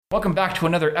Welcome back to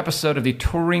another episode of the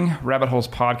Touring Rabbit Holes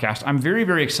podcast. I'm very,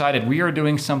 very excited. We are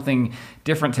doing something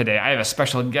different today. I have a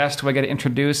special guest who I got to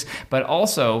introduce, but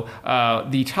also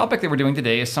the topic that we're doing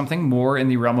today is something more in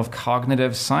the realm of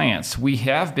cognitive science. We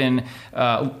have been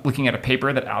looking at a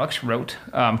paper that Alex wrote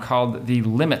called The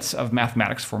Limits of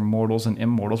Mathematics for Mortals and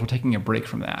Immortals. We're taking a break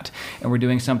from that, and we're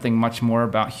doing something much more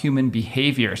about human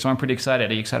behavior. So I'm pretty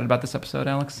excited. Are you excited about this episode,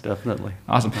 Alex? Definitely.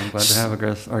 Awesome. I'm glad to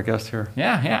have our guest here.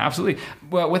 Yeah, absolutely.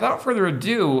 Well, without further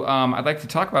ado, I'd like to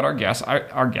talk about our guest.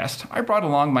 I brought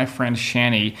along my friend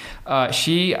Shani.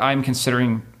 I'm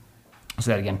considering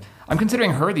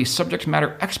her the subject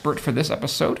matter expert for this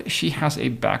episode. She has a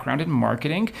background in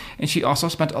marketing, and she also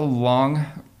spent a lot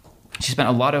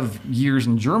of years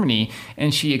in Germany,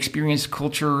 and she experienced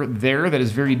culture there that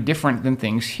is very different than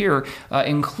things here,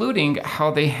 including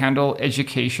how they handle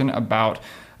education about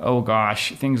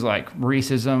things like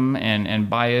racism and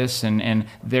bias and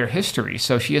their history.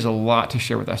 So she has a lot to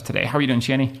share with us today. How are you doing,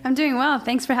 Shani? I'm doing well.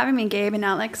 Thanks for having me, Gabe and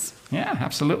Alex. Yeah,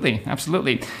 absolutely.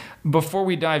 Before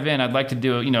we dive in, I'd like to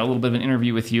do a little bit of an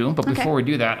interview with you. But before we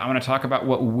do that, I want to talk about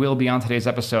what will be on today's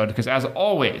episode, because as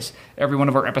always, every one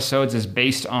of our episodes is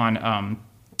based on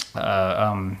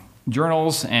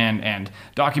journals and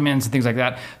documents and things like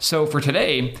that. So for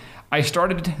today, I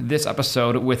started this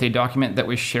episode with a document that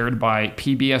was shared by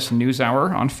PBS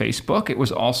NewsHour on Facebook. It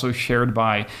was also shared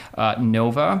by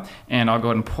Nova, and I'll go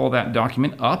ahead and pull that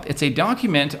document up. It's a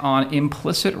document on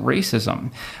implicit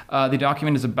racism. The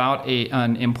document is about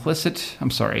implicit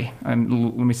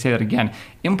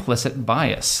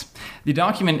bias. The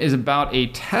document is about a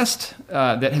test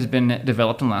that has been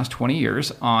developed in the last 20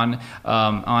 years on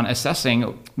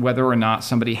assessing whether or not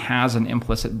somebody has an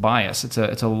implicit bias.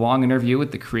 It's a long interview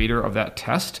with the creator of that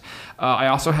test. I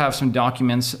also have some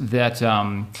documents that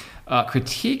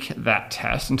critique that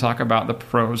test and talk about the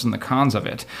pros and the cons of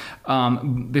it.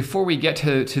 Before we get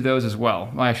to those as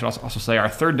well, I should also say our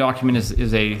third document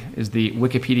is the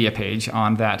Wikipedia page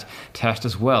on that test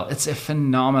as well. It's a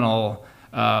phenomenal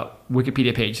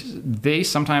Wikipedia page.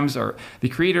 The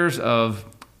creators of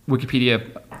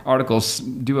Wikipedia articles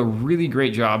do a really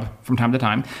great job from time to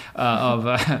time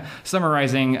of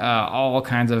summarizing all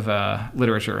kinds of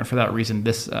literature, and for that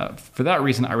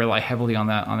reason, I rely heavily on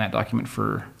that document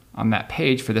on that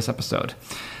page for this episode.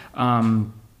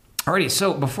 Alrighty,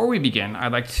 so before we begin,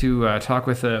 I'd like to talk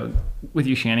with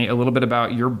you, Shani, a little bit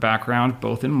about your background,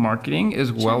 both in marketing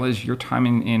as well as your time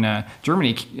in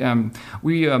Germany.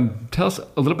 Tell us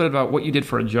a little bit about what you did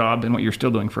for a job and what you're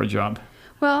still doing for a job.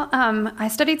 Well, I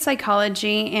studied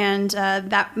psychology, and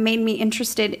that made me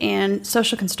interested in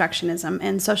social constructionism.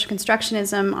 And social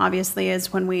constructionism, obviously,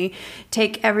 is when we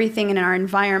take everything in our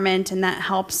environment, and that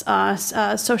helps us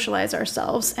socialize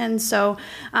ourselves. And so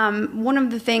one of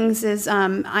the things is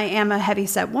I am a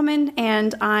heavyset woman,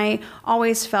 and I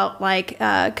always felt like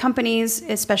companies,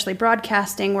 especially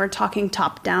broadcasting, were talking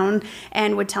top down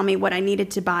and would tell me what I needed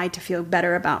to buy to feel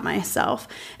better about myself.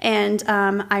 And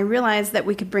I realized that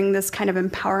we could bring this kind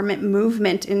of empowerment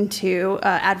movement into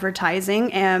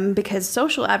advertising, because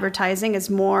social advertising is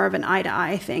more of an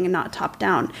eye-to-eye thing and not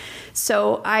top-down.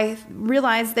 So I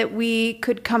realized that we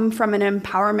could come from an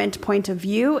empowerment point of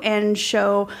view and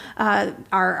show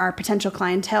our potential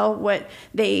clientele what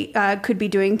they could be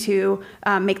doing to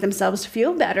make themselves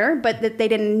feel better, but that they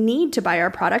didn't need to buy our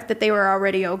product, that they were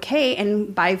already okay,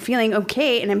 and by feeling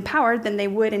okay and empowered, then they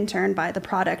would in turn buy the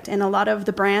product. And a lot of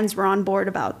the brands were on board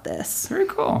about this. Very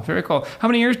cool. Very cool. How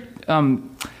many years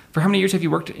have you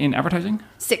worked in advertising?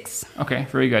 6. Okay,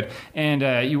 very good.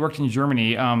 And you worked in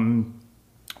Germany.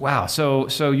 Wow.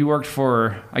 So you worked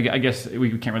for, I guess we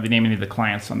can't really name any of the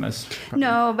clients on this. Probably.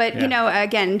 No, but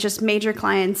again, just major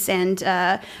clients, and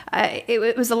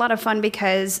it was a lot of fun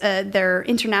because they're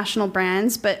international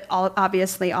brands, but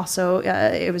obviously also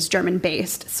it was German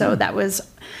based. So that was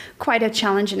quite a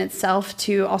challenge in itself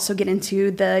to also get into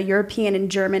the European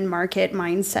and German market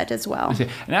mindset as well.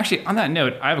 And actually, on that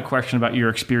note, I have a question about your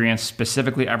experience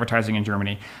specifically advertising in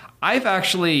Germany. I've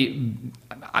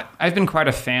been quite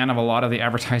a fan of a lot of the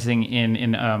advertising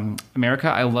in America.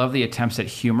 I love the attempts at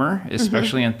humor,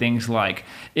 especially in things like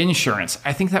insurance.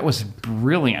 I think that was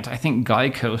brilliant. I think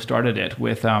Geico started it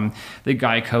with the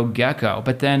Geico Gecko,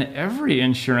 but then every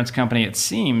insurance company, it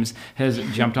seems, has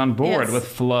jumped on board with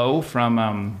Flo from.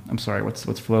 I'm sorry,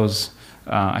 what's Flo's?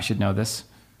 I should know this.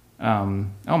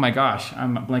 Oh my gosh,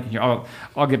 I'm blanking here.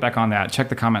 I'll get back on that. Check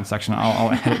the comment section. I'll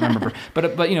remember.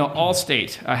 But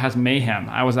Allstate has Mayhem.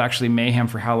 I was actually Mayhem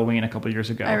for Halloween a couple of years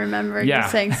ago. I remember you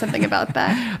saying something about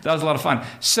that. That was a lot of fun.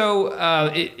 So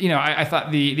I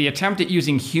thought the attempt at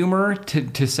using humor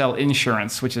to sell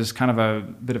insurance, which is kind of a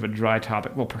bit of a dry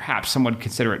topic. Well, perhaps some would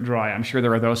consider it dry. I'm sure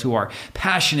there are those who are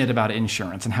passionate about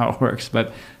insurance and how it works,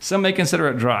 but some may consider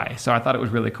it dry. So I thought it was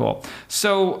really cool.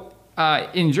 So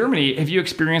in Germany, have you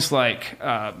experienced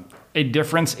a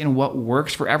difference in what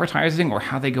works for advertising or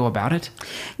how they go about it?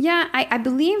 Yeah, I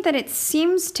believe that it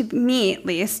seems to me, at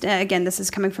least, again, this is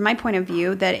coming from my point of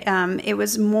view, that it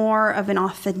was more of an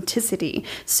authenticity.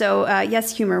 So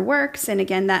yes, humor works. And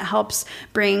again, that helps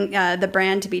bring the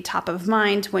brand to be top of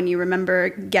mind. When you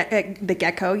remember the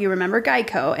gecko, you remember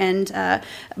Geico. And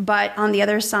but on the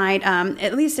other side,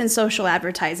 at least in social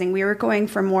advertising, we were going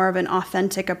for more of an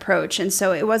authentic approach. And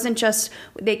so it wasn't just,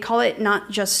 they call it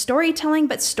not just storytelling,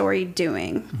 but story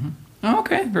doing. Mm-hmm. Oh,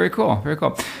 okay, very cool, very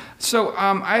cool. So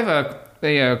I have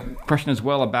a question as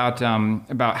well about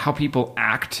how people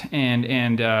act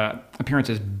and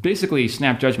appearances, basically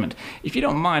snap judgment. If you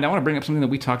don't mind, I want to bring up something that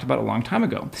we talked about a long time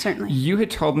ago. Certainly. You had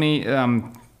told me.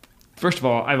 First of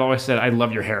all, I've always said I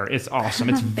love your hair. It's awesome.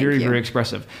 It's very, very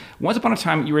expressive. Once upon a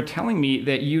time, you were telling me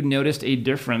that you noticed a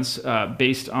difference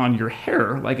based on your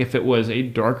hair, like if it was a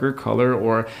darker color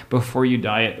or before you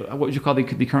dye it. What would you call the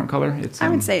current color? I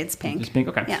would say it's pink. It's pink,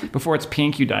 okay. Yeah. Before it's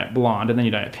pink, you dye it blonde, and then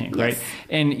you dye it pink, right?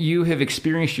 And you have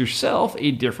experienced yourself a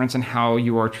difference in how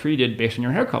you are treated based on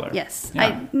your hair color. Yes. Yeah.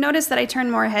 I notice that I turn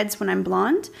more heads when I'm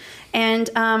blonde. And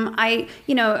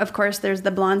of course, there's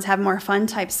the blondes have more fun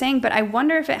type saying, but I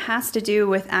wonder if it has to do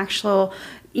with actual,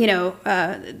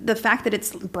 the fact that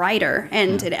it's brighter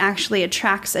and it actually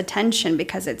attracts attention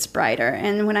because it's brighter.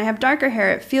 And when I have darker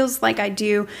hair, it feels like I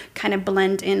do kind of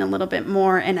blend in a little bit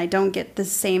more and I don't get the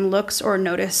same looks or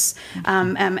notice.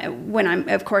 When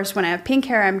I have pink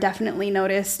hair, I'm definitely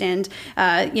noticed. And,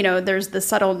 there's the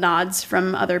subtle nods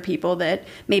from other people that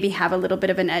maybe have a little bit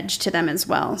of an edge to them as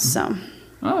well. So.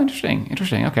 Oh, interesting.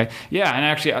 Okay. Yeah, and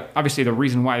actually, obviously, the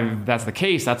reason why that's the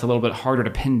case, that's a little bit harder to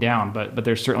pin down, but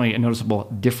there's certainly a noticeable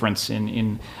difference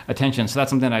in attention. So that's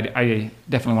something I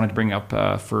definitely wanted to bring up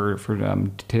for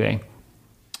today.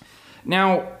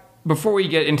 Now, before we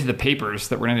get into the papers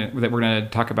that we're going to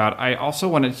talk about, I also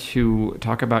wanted to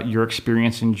talk about your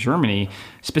experience in Germany,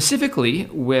 specifically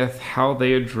with how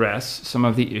they address some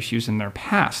of the issues in their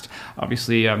past.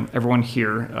 Obviously, everyone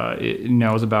here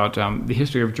knows about the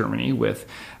history of Germany with,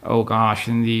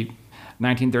 in the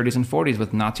 1930s and 40s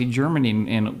with Nazi Germany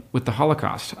and with the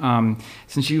Holocaust.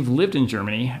 Since you've lived in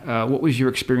Germany, what was your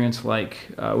experience like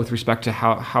with respect to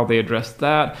how they address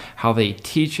that, how they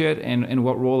teach it, and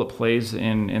what role it plays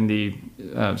in the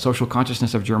social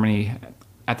consciousness of Germany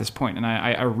at this point? And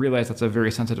I realize that's a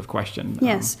very sensitive question.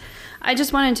 Yes. I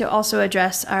just wanted to also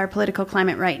address our political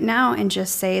climate right now and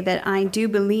just say that I do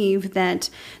believe that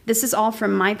this is all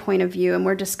from my point of view, and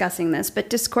we're discussing this, but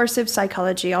discursive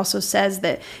psychology also says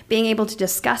that being able to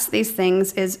discuss these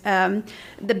things is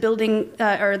the building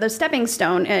or the stepping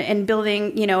stone in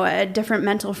building, a different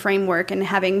mental framework and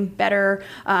having better,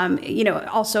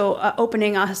 also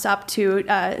opening us up to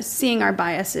seeing our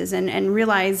biases and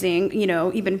realizing,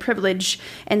 even privilege.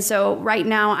 And so right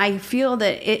now I feel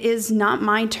that it is not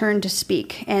my turn to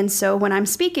speak. And so when I'm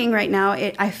speaking right now,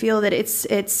 I feel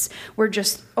that we're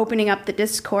just opening up the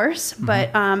discourse. Mm-hmm. But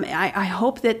I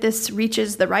hope that this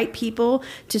reaches the right people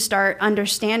to start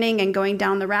understanding and going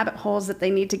down the rabbit holes that they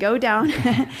need to go down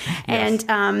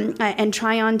and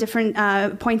try on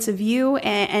different points of view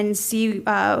and see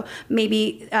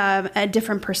maybe a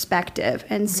different perspective.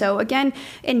 And so again,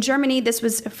 in Germany, this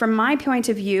was from my point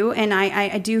of view. And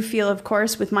I do feel, of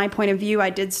course, with my point of view, I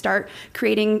did start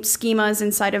creating schemas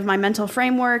inside of my mental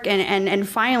framework and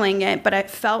filing it. But I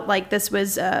felt like this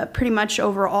was pretty much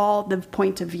overall the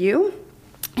point of view.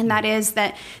 And that is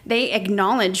that they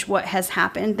acknowledge what has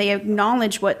happened. They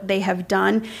acknowledge what they have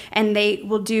done, and they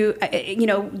will do,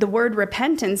 the word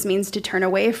repentance means to turn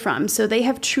away from. So they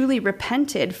have truly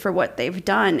repented for what they've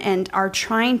done and are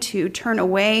trying to turn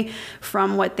away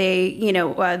from what they,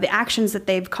 the actions that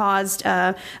they've caused,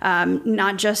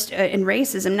 not just in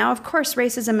racism. Now, of course,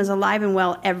 racism is alive and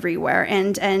well everywhere.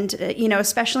 And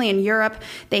especially in Europe,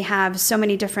 they have so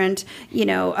many different,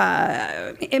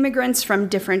 immigrants from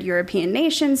different European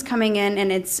nations. nations coming in,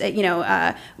 and it's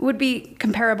would be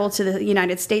comparable to the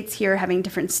United States here, having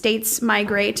different states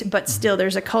migrate, but still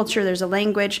there's a culture, there's a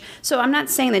language. So I'm not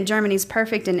saying that Germany's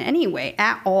perfect in any way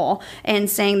at all, and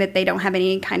saying that they don't have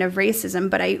any kind of racism,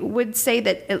 but I would say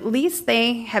that at least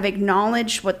they have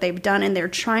acknowledged what they've done, and they're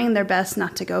trying their best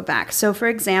not to go back. So for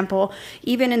example,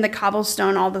 even in the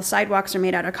cobblestone, all the sidewalks are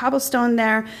made out of cobblestone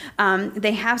there.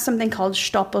 They have something called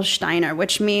Stolpersteine,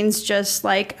 which means just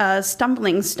like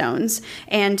stumbling stones.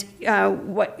 And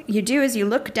what you do is you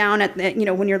look down at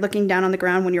when you're looking down on the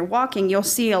ground, when you're walking, you'll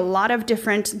see a lot of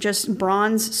different just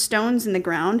bronze stones in the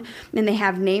ground, and they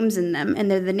have names in them. And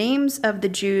they're the names of the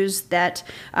Jews that,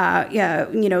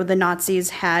 the Nazis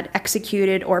had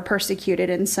executed or persecuted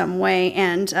in some way.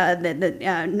 And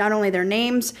not only their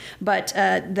names, but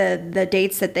the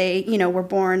dates that they, were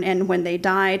born and when they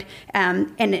died.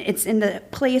 And it's in the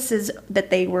places that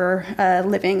they were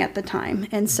living at the time.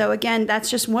 And so again, that's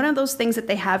just one of those things that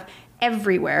they have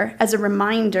everywhere as a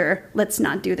reminder, let's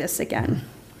not do this again.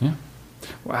 Yeah.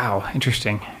 Wow.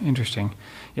 Interesting.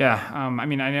 Yeah. I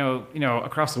know,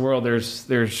 across the world,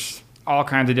 there's all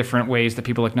kinds of different ways that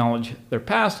people acknowledge their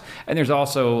past, and there's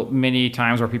also many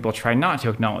times where people try not to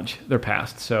acknowledge their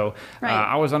past. So right.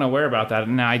 I was unaware about that,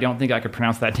 and I don't think I could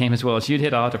pronounce that name as well as you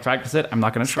did. I'll have to practice it. I'm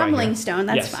not going to try. Stumbling stone,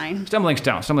 that's fine. Stumbling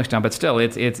stone, but still,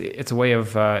 it's a way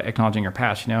of acknowledging your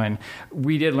past, And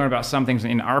we did learn about some things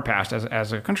in our past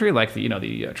as a country, like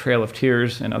the Trail of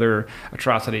Tears and other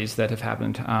atrocities that have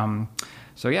happened.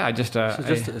 So yeah, I just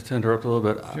to interrupt a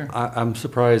little bit, sure. I'm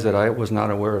surprised that I was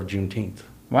not aware of Juneteenth.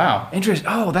 Wow, interesting.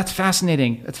 Oh, that's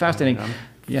fascinating. I'm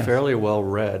yes. Fairly well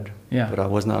read, but I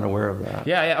was not aware of that.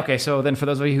 Yeah. Okay, so then for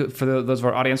those of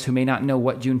our audience who may not know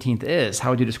what Juneteenth is,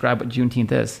 how would you describe what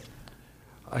Juneteenth is?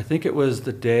 I think it was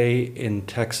the day in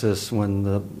Texas when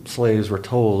the slaves were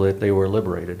told that they were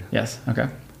liberated. Yes. Okay.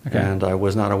 And I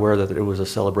was not aware that it was a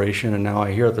celebration, and now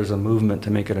I hear that there's a movement to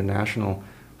make it a national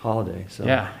holiday. So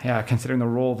yeah. Considering the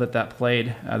role that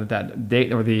played, that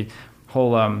date or the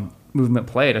whole movement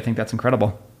played, I think that's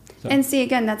incredible. So. And see,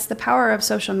 again, that's the power of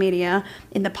social media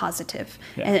in the positive,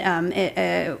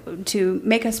 to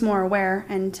make us more aware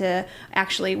and to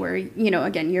actually where,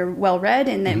 again, you're well read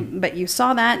and then, but you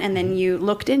saw that and then you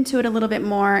looked into it a little bit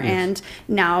more and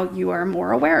now you are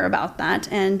more aware about that.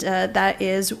 And that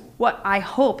is what I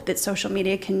hope that social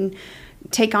media can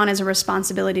take on as a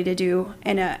responsibility to do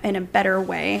in a better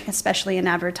way, especially in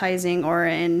advertising or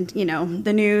in,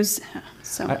 the news.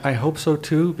 So I hope so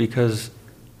too, because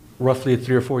roughly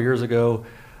 3 or 4 years ago,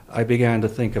 I began to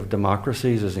think of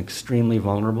democracies as extremely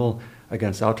vulnerable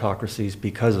against autocracies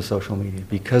because of social media,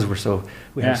 because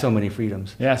we have so many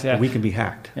freedoms. Yes. We can be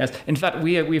hacked. Yes. In fact,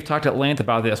 we've talked at length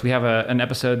about this. We have an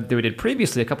episode that we did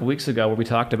previously a couple weeks ago where we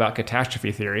talked about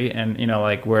catastrophe theory and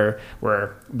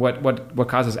what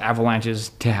causes avalanches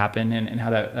to happen and how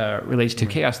that relates to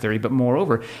chaos theory. But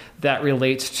moreover, that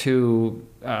relates to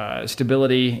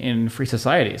stability in free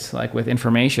societies, like with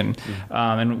information.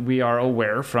 And we are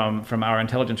aware from our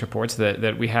intelligence reports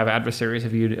that we have adversaries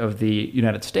of the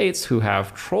United States who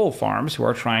have troll farms who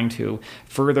are trying to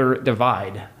further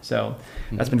divide. So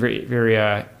that's been very,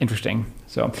 very interesting.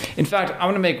 So, in fact, I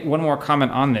want to make one more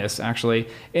comment on this, actually.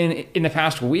 In the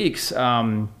past weeks,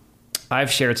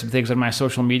 I've shared some things on my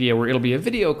social media where it'll be a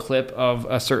video clip of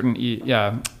a certain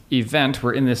event,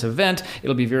 where in this event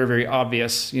it'll be very, very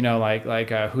obvious,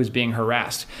 who's being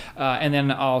harassed, and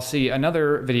then I'll see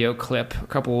another video clip a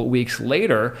couple of weeks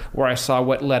later where I saw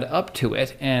what led up to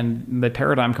it, and the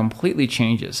paradigm completely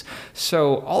changes.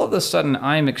 So all of a sudden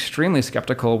I'm extremely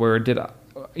skeptical.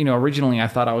 Originally I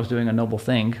thought I was doing a noble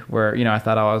thing where, I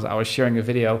thought I was sharing a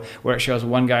video where it shows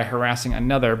one guy harassing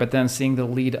another, but then seeing the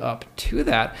lead up to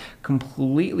that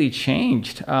completely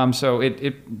changed. So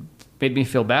it made me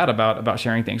feel bad about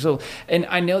sharing things. So, and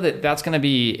I know that that's going to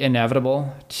be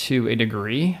inevitable to a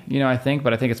degree, I think,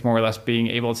 but I think it's more or less being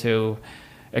able to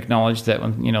acknowledge that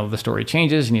when, the story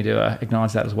changes, you need to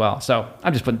acknowledge that as well. So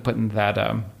I'm just putting that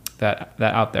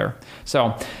out there.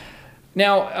 So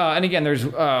now, and again, there's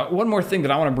one more thing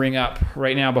that I want to bring up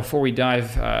right now before we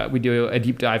do a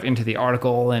deep dive into the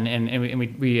article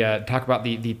and we talk about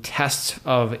the tests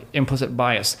of implicit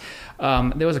bias.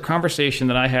 There was a conversation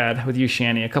that I had with you,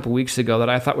 Shani, a couple weeks ago that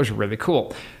I thought was really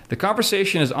cool. The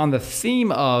conversation is on the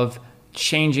theme of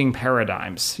changing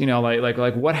paradigms,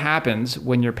 like what happens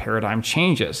when your paradigm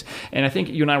changes. And I think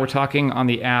you and I were talking on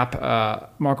the app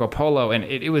Marco Polo, and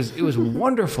it was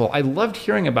wonderful. I loved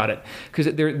hearing about it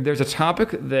because there's a topic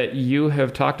that you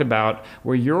have talked about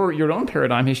where your own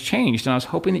paradigm has changed, and I was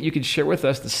hoping that you could share with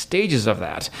us the stages of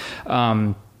that.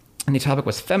 And the topic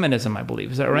was feminism, I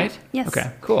believe. Is that right? Yes.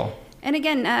 Okay, cool. And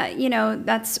again,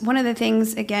 that's one of the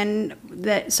things, again,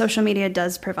 that social media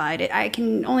does provide. I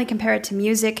can only compare it to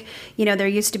music. There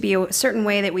used to be a certain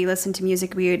way that we listened to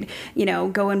music. We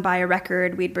would, go and buy a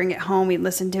record. We'd bring it home. We'd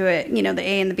listen to it, the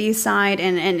A and the B side.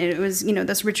 And it was,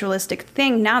 this ritualistic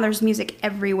thing. Now there's music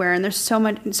everywhere, and there's so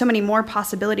many more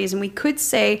possibilities. And we could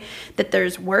say that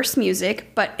there's worse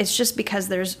music, but it's just because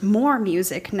there's more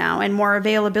music now and more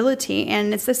availability.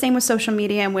 And it's the same with social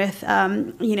media and with,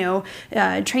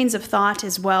 trains of thought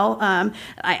as well.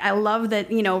 I love that,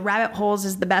 rabbit holes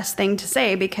is the best thing to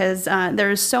say, because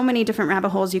there's so many different rabbit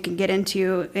holes you can get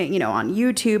into, on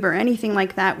YouTube or anything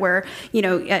like that, where,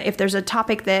 if there's a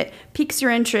topic that piques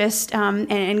your interest,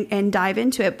 and dive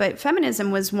into it. But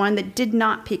feminism was one that did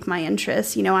not pique my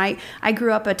interest. I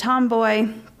grew up a tomboy.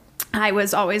 I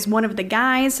was always one of the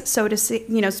guys, so to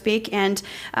speak, and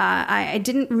I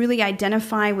didn't really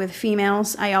identify with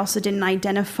females. I also didn't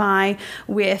identify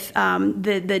with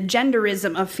the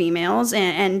genderism of females,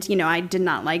 and I did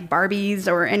not like Barbies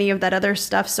or any of that other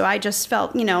stuff. So I just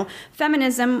felt,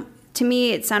 feminism. To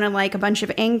me, it sounded like a bunch of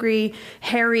angry,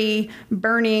 hairy,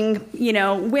 burning,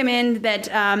 women that,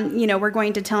 were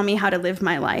going to tell me how to live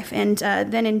my life. And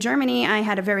then in Germany, I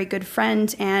had a very good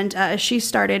friend, and she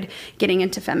started getting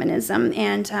into feminism.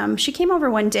 And she came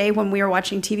over one day when we were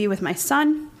watching TV with my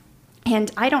son.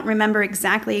 And I don't remember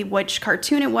exactly which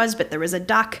cartoon it was, but there was a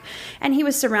duck, and he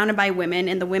was surrounded by women,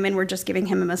 and the women were just giving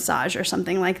him a massage or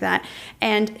something like that.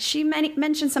 And she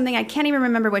mentioned something, I can't even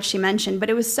remember what she mentioned, but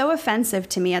it was so offensive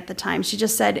to me at the time. She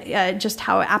just said just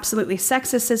how absolutely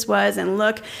sexist this was, and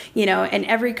look, in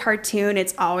every cartoon,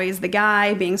 it's always the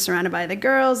guy being surrounded by the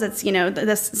girls. It's,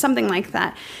 this something like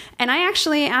that. And I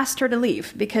actually asked her to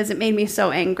leave because it made me so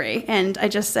angry. And I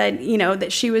just said,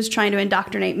 that she was trying to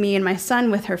indoctrinate me and my son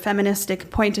with her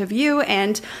feministic point of view.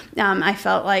 And I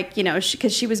felt like,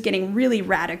 because she was getting really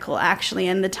radical actually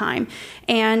in the time.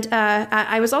 And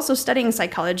I was also studying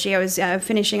psychology. I was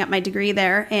finishing up my degree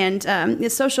there.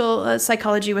 And social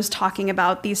psychology was talking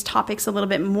about these topics a little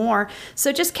bit more. So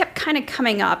it just kept kind of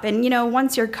coming up. And,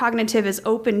 once your cognitive is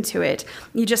open to it,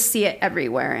 you just see it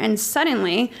everywhere. And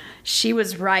suddenly she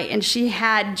was right. And she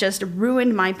had just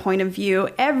ruined my point of view.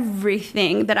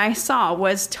 Everything that I saw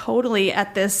was totally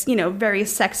at this, very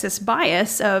sexist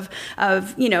bias of,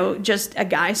 just a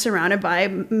guy surrounded by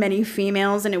many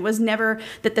females. And it was never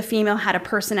that the female had a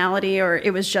personality or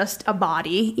it was just a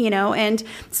body, And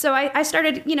so I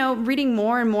started, reading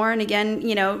more and more. And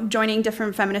again, joining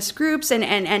different feminist groups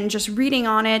and just reading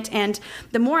on it. And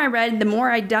the more I read, the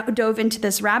more I dove into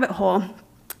this rabbit hole,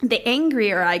 the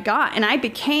angrier I got, and I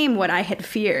became what I had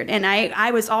feared. And I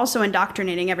was also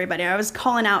indoctrinating everybody. I was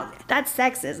calling out, that's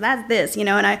sexist, that's this, and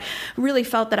I really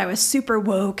felt that I was super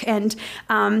woke. And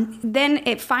then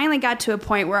it finally got to a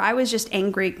point where I was just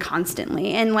angry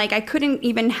constantly. And I couldn't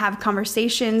even have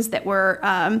conversations that were,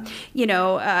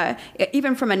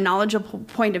 even from a knowledgeable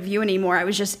point of view anymore. I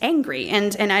was just angry.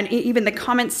 And even the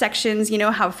comment sections,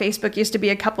 how Facebook used to be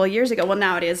a couple of years ago. Well,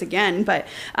 now it is again, but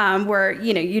where,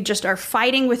 you just are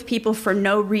fighting with people for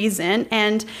no reason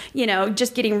and,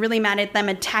 just getting really mad at them,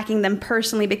 attacking them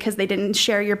personally because they didn't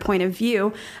share your point of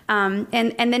view. And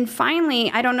then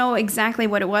finally, I don't know exactly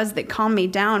what it was that calmed me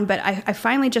down, but I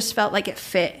finally just felt like it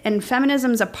fit. And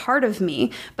feminism's a part of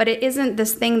me, but it isn't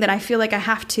this thing that I feel like I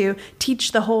have to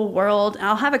teach the whole world.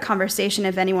 I'll have a conversation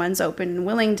if anyone's open and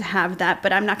willing to have that,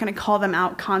 but I'm not going to call them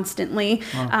out constantly,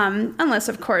 unless,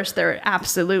 of course, they're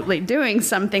absolutely doing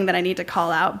something that I need to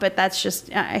call out. But that's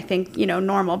just, I think,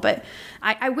 normal. But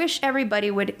I wish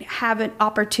everybody would have an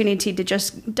opportunity to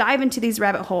just dive into these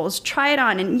rabbit holes, try it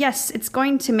on. And yes, it's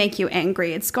going to make you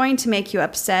angry. It's going to make you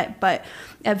upset, but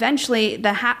eventually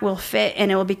the hat will fit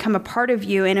and it will become a part of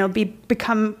you and it'll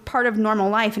become part of normal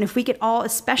life. And if we could all,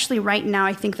 especially right now,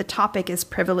 I think the topic is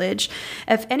privilege.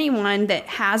 If anyone that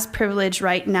has privilege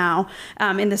right now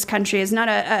in this country is not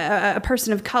a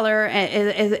person of color,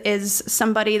 is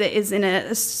somebody that is in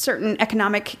a certain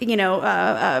economic,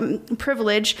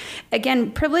 privilege.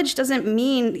 Again, privilege doesn't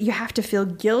mean you have to feel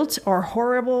guilt or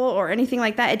horrible or anything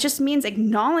like that. It just means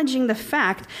acknowledging the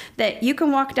fact that you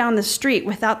can walk down the street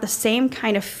without the same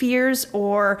kind of fears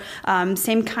or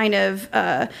same kind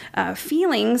of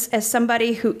feelings as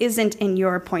somebody who isn't in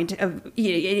your point of,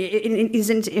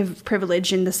 isn't of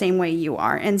privilege in the same way you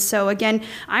are. And so again,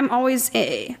 I'm always,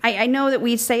 I know that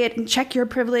we say it, check your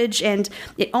privilege, and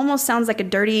it almost sounds like a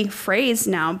dirty phrase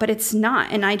now, but it's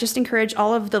not. And I just encourage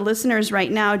all of the listeners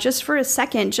right now, just for a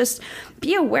second, just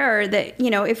be aware that,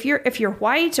 if you're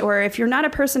white or if you're not a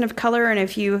person of color and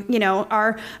if you,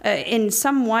 are in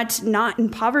somewhat not in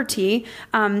poverty,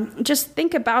 just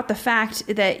think about the fact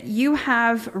that you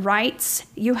have rights,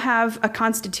 you have a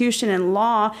constitution and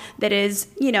law that is,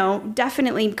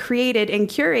 definitely created and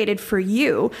curated for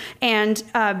you. And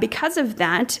because of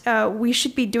that, we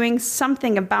should be doing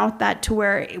something about that to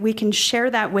where we can share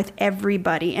that with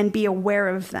everybody and be aware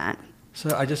of that.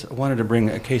 So I just wanted to bring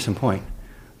a case in point.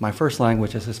 My first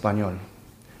language is Espanol.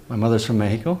 My mother's from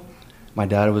Mexico. My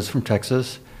dad was from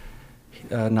Texas.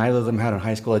 Neither of them had a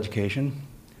high school education.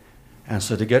 And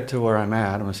so to get to where I'm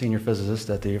at, I'm a senior physicist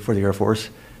for the Air Force,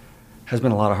 has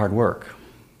been a lot of hard work.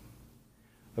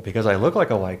 But because I look like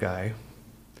a white guy,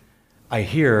 I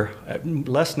hear,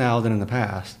 less now than in the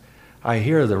past, I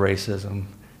hear the racism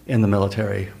in the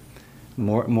military,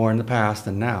 more in the past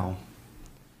than now.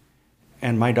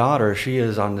 And my daughter, she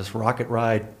is on this rocket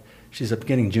ride. She's a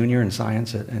beginning junior in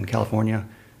science in California.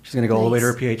 She's going to go all the way to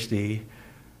her PhD.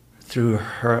 Through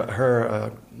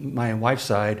my wife's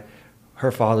side,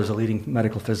 her father's a leading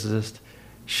medical physicist.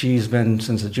 She's been,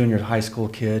 since a junior high school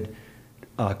kid,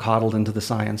 coddled into the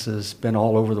sciences, been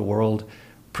all over the world,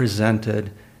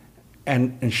 presented,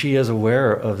 and she is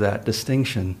aware of that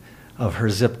distinction of her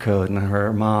zip code and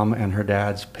her mom and her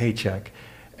dad's paycheck,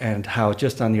 and how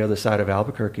just on the other side of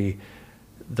Albuquerque,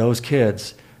 those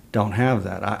kids don't have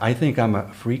that. I think I'm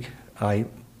a freak. I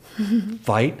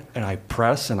fight and I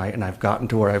press and I've gotten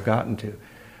to where I've gotten to.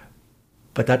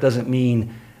 But that doesn't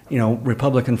mean,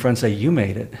 Republican friends say you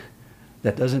made it.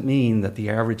 That doesn't mean that the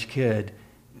average kid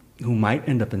who might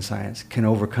end up in science can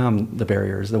overcome the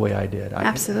barriers the way I did.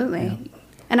 Absolutely.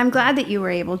 And I'm glad that you were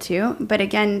able to. But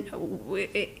again,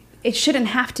 it shouldn't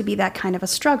have to be that kind of a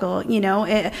struggle,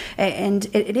 and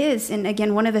it is. And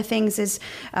again, one of the things is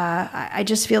I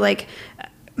just feel like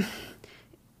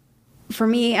for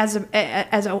me,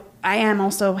 I am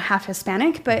also half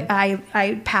Hispanic, but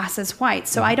I pass as white,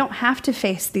 so I don't have to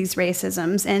face these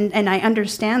racisms, and I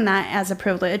understand that as a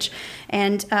privilege,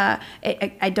 and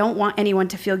I don't want anyone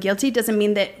to feel guilty. Doesn't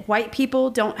mean that white people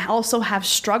don't also have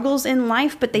struggles in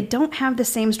life, but they don't have the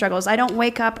same struggles. I don't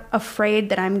wake up afraid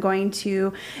that I'm going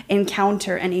to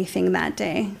encounter anything that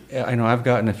day. Yeah, I know I've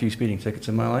gotten a few speeding tickets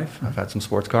in my life. I've had some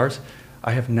sports cars.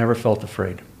 I have never felt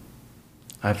afraid.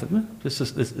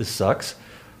 This sucks.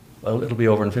 Well, it'll be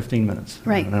over in 15 minutes.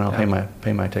 Right. And then I'll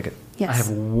pay my ticket. Yes. I have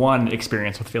one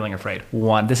experience with feeling afraid.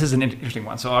 One. This is an interesting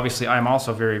one. So obviously, I'm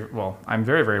also I'm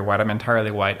very, very white. I'm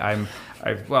entirely white. I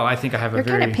think I have You're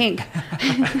kind of pink.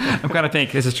 I'm kind of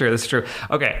pink. This is true.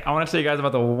 Okay, I want to tell you guys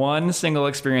about the one single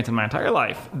experience in my entire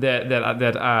life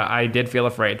that I did feel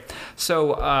afraid.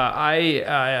 So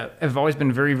I have always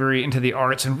been very, very into the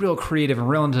arts and real creative and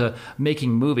real into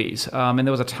making movies. And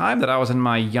there was a time that I was in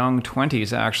my young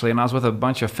 20s, actually, and I was with a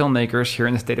bunch of filmmakers here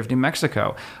in the state of New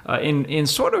Mexico. In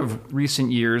sort of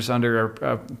recent years under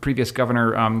a previous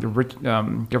governor,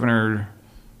 Governor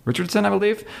Richardson, I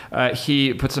believe,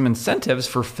 he put some incentives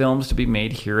for films to be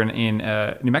made here in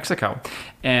New Mexico.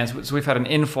 And so we've had an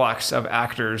influx of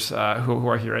actors who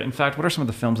are here. In fact, what are some of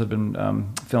the films that have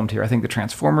been filmed here? I think the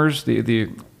Transformers, the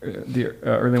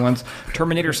early ones.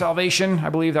 Terminator Salvation, I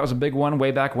believe that was a big one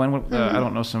way back when. I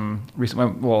don't know some recent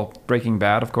one. Well, Breaking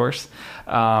Bad, of course.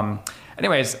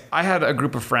 Anyways, I had a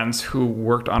group of friends who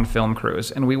worked on film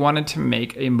crews, and we wanted to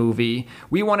make a movie.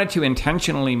 We wanted to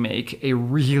intentionally make a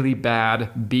really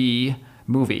bad B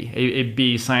movie, a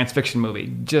B science fiction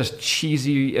movie, just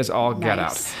cheesy as all get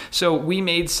out. So we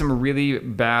made some really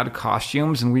bad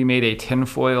costumes, and we made a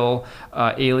tinfoil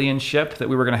alien ship that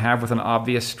we were going to have with an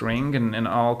obvious string and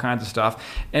all kinds of stuff.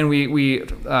 And we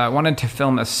wanted to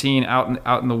film a scene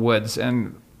out in the woods,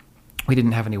 and we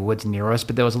didn't have any woods near us,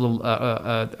 but there was a little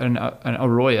an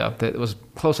arroyo that was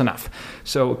close enough.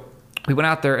 So we went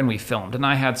out there and we filmed, and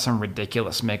I had some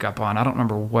ridiculous makeup on. I don't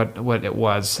remember what it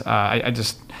was. I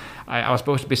was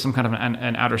supposed to be some kind of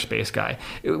an outer space guy.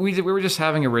 We were just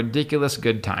having a ridiculous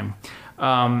good time.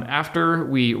 After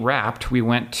we wrapped, we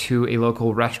went to a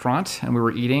local restaurant and we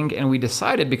were eating, and we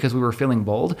decided, because we were feeling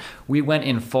bold, we went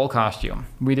in full costume.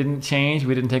 We didn't change.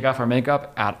 We didn't take off our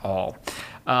makeup at all.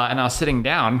 And I was sitting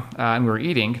down and we were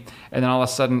eating, and then all of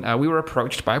a sudden we were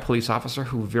approached by a police officer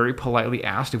who very politely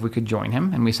asked if we could join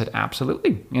him, and we said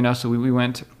absolutely. So we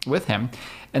went with him,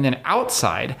 and then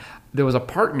outside there was a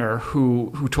partner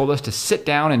who told us to sit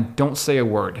down and don't say a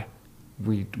word.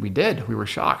 We did. We were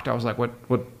shocked. I was like,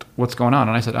 what's going on?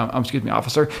 And I said, excuse me,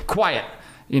 officer, quiet.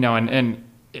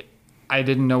 I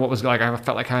didn't know what was like. I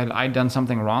felt like I'd done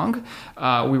something wrong.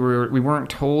 We weren't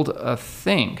told a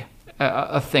thing.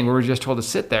 We were just told to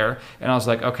sit there, and I was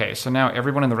like, okay, so now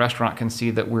everyone in the restaurant can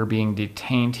see that we're being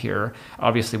detained here.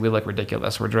 Obviously, we look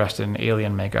ridiculous. We're dressed in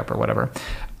alien makeup or whatever.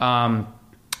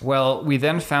 Well, we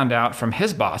then found out from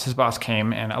his boss. His boss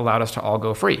came and allowed us to all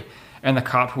go free. And the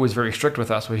cop, who was very strict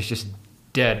with us, was just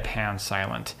deadpan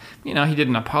silent. He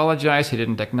didn't apologize. He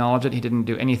didn't acknowledge it. He didn't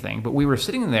do anything. But we were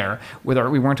sitting there we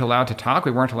weren't allowed to talk.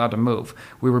 We weren't allowed to move.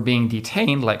 We were being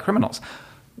detained like criminals.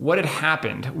 What had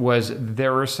happened was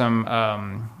there was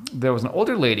an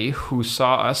older lady who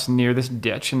saw us near this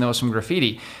ditch, and there was some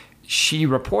graffiti. She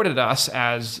reported us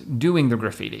as doing the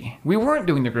graffiti. We weren't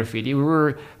doing the graffiti. We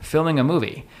were filming a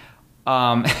movie.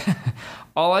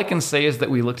 All I can say is that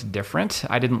we looked different.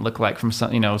 I didn't look like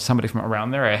somebody from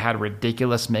around there. I had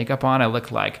ridiculous makeup on. I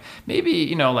looked like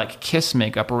maybe, like Kiss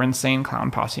makeup or Insane Clown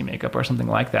Posse makeup or something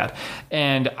like that.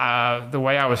 And the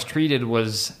way I was treated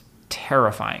was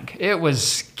terrifying. It was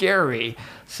scary.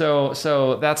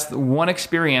 So that's the one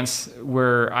experience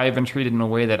where I've been treated in a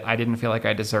way that I didn't feel like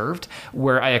I deserved,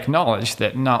 where I acknowledged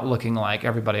that not looking like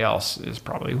everybody else is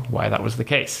probably why that was the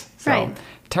case. So right.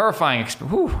 Terrifying.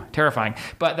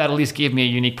 But that at least gave me a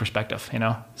unique perspective,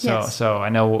 Yes. So I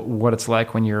know what it's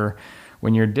like when you're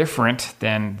different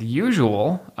than the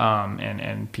usual,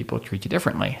 and people treat you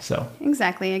differently. So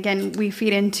Exactly. Again, we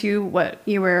feed into what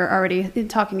you were already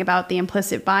talking about, the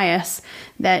implicit bias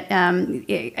that,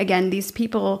 again, these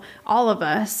people, all of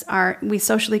us we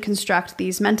socially construct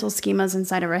these mental schemas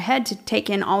inside of our head to take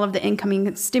in all of the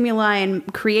incoming stimuli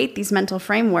and create these mental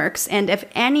frameworks. And if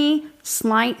any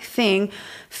slight thing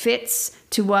fits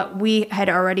to what we had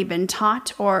already been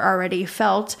taught or already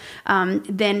felt,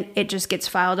 then it just gets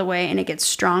filed away and it gets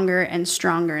stronger and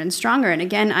stronger and stronger. And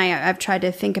again, I've tried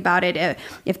to think about it.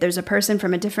 If there's a person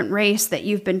from a different race that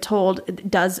you've been told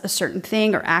does a certain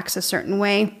thing or acts a certain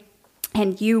way,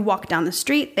 and you walk down the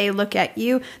street, they look at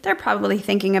you, they're probably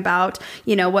thinking about,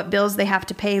 what bills they have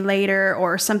to pay later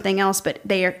or something else, but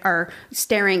they are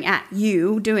staring at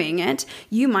you doing it.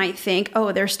 You might think,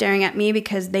 oh, they're staring at me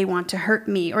because they want to hurt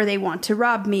me or they want to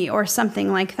rob me or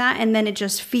something like that. And then it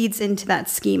just feeds into that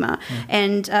schema.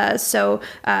 And so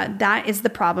that is the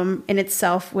problem in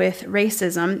itself with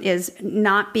racism, is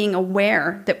not being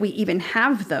aware that we even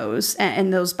have those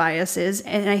and those biases.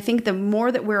 And I think the more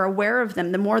that we're aware of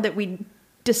them, the more that we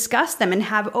discuss them and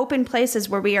have open places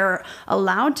where we are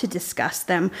allowed to discuss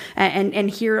them and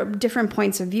hear different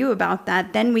points of view about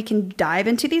that, then we can dive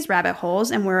into these rabbit holes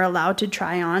and we're allowed to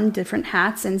try on different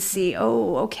hats and see,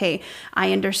 oh, okay,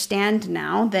 I understand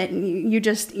now that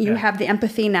you have the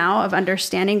empathy now of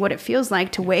understanding what it feels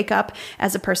like to wake up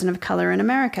as a person of color in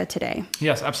America today.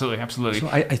 yes, absolutely. So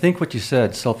I think what you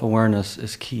said, self-awareness,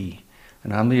 is key.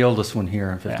 And I'm the oldest one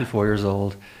here. I'm 54 years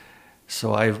old.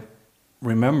 So I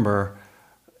remember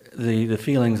the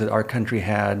feelings that our country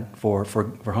had for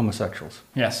homosexuals.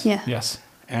 Yes. Yeah. Yes.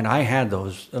 And I had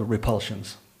those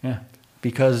repulsions Yeah.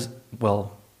 because,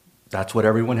 well, that's what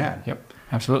everyone had. Yep.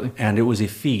 Absolutely. And it was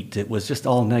effete. It was just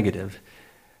all negative.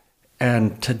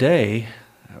 And today,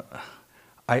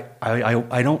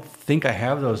 I don't think I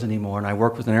have those anymore. And I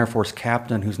work with an Air Force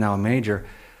captain who's now a major,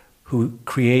 who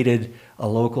created a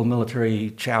local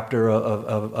military chapter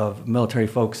of military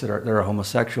folks that are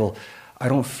homosexual. I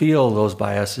don't feel those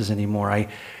biases anymore.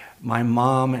 My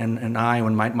mom and I,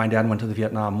 when my dad went to the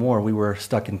Vietnam War, we were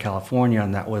stuck in California,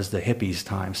 and that was the hippies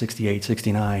time, 68,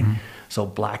 69. Mm-hmm. So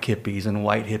black hippies and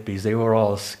white hippies, they were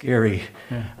all scary.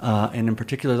 Yeah. And in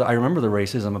particular, I remember the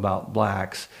racism about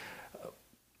blacks.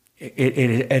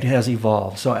 It has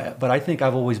evolved. But I think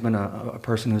I've always been a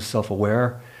person who's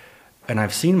self-aware, and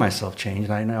I've seen myself change.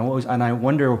 And I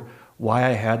wonder why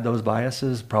I had those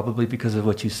biases, probably because of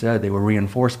what you said. They were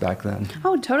reinforced back then.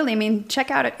 Oh, totally. I mean, check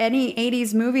out any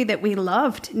 80s movie that we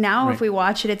loved. Now, Right. if we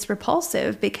watch it, it's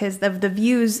repulsive because of the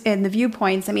views and the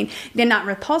viewpoints. I mean, they're not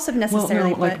repulsive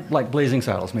necessarily, well, no, but... like Blazing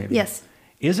Saddles, maybe. Yes.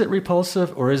 Is it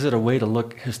repulsive, or is it a way to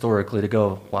look historically to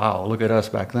go, wow, look at us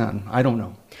back then? I don't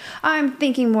know. I'm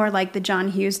thinking more like the John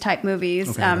Hughes type movies.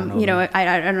 Okay, I don't know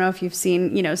I don't know if you've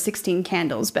seen, 16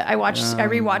 Candles, but I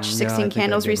rewatched 16 I think I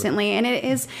Candles did. recently, and it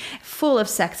is full of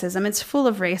sexism. It's full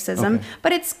of racism, Okay.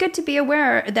 but it's good to be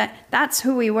aware that that's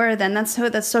who we were then.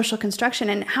 That's social construction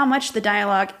and how much the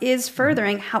dialogue is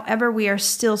furthering. However, we are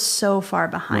still so far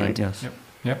behind. Right, yes.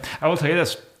 Yep. I will tell you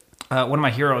this. One of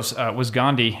my heroes was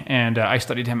Gandhi, and I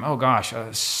studied him,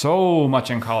 so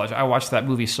much in college. I watched that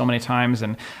movie so many times,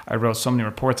 and I wrote so many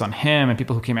reports on him and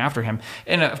people who came after him.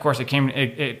 And of course, it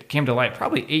came to light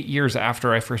probably 8 years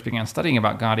after I first began studying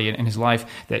about Gandhi and his life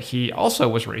that he also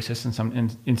was racist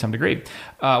in some degree.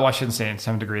 Well, I shouldn't say in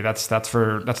some degree. That's not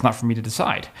for me to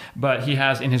decide. But he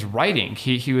has in his writing,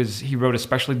 he wrote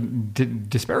especially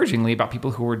disparagingly about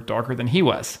people who were darker than he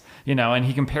was. And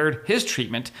he compared his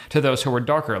treatment to those who were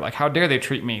darker. Like, how dare they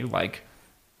treat me like,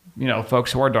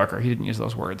 folks who are darker. He didn't use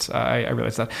those words. I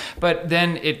realized that. But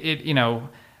then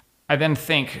I then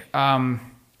think,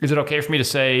 Is it okay for me to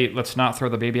say, let's not throw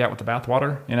the baby out with the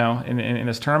bathwater, in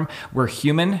this term? We're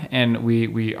human and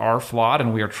we are flawed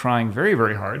and we are trying very,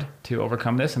 very hard to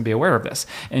overcome this and be aware of this.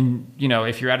 And,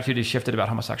 if your attitude is shifted about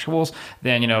homosexuals,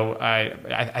 then,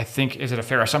 I think, is it a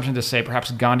fair assumption to say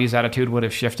perhaps Gandhi's attitude would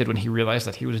have shifted when he realized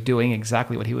that he was doing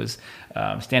exactly what he was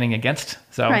standing against?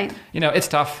 So, right. It's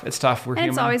tough. It's tough. We're and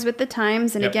human. It's always with the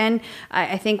times. And Yep. again,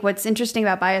 I think what's interesting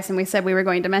about bias, and we said we were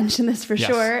going to mention this for Yes.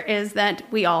 sure, is that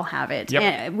we all have it. Yep.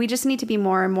 And we just need to be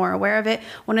more and more aware of it.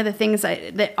 One of the things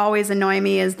that always annoy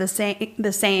me is the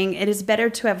saying, it is better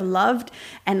to have loved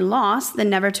and lost than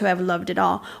never to have loved at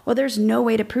all. Well, there's no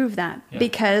way to prove that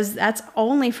because that's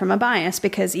only from a bias,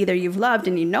 because either you've loved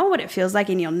and you know what it feels like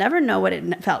and you'll never know what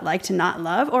it felt like to not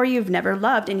love, or you've never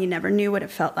loved and you never knew what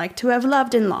it felt like to have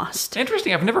loved and lost.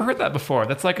 Interesting. I've never heard that before.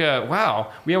 That's like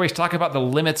wow. We always talk about the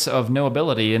limits of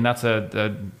knowability, and that's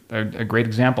a great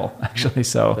example, actually.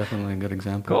 So Definitely a good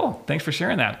example. cool. Thanks for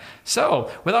sharing that. So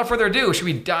without further ado, should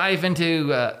we dive into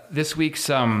this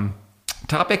week's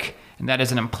topic? And that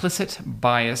is an implicit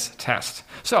bias test.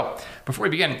 So before we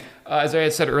begin, as I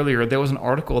had said earlier, there was an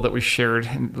article that we shared,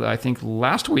 I think,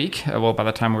 last week, by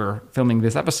the time we were filming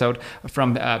this episode,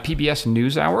 from PBS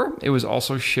NewsHour. It was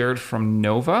also shared from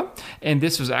Nova. And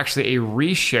this was actually a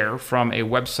reshare from a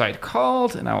website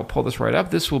called, and I will pull this right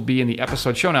up, this will be in the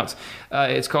episode show notes.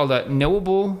 It's called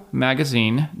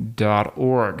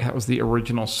knowablemagazine.org. That was the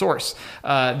original source.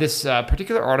 This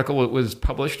particular article was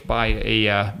published by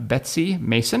a Betsy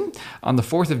Mason on the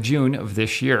 4th of June of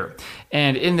this year.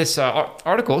 And in this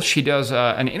article, she does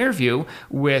an interview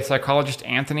with psychologist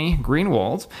Anthony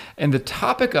Greenwald, and the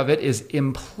topic of it is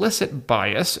implicit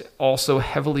bias. Also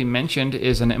heavily mentioned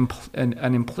is an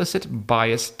implicit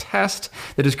bias test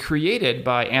that is created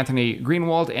by Anthony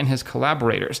Greenwald and his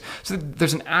collaborators. So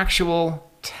there's an actual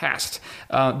test.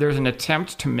 There's an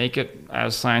attempt to make it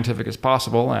as scientific as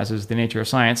possible, as is the nature of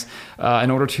science,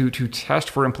 in order to test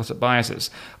for implicit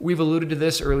biases. We've alluded to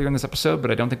this earlier in this episode,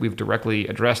 but I don't think we've directly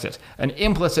addressed it. An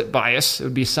implicit bias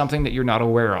would be something that you're not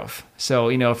aware of. So,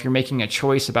 if you're making a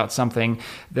choice about something,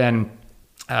 then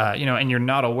and you're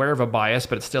not aware of a bias,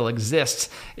 but it still exists,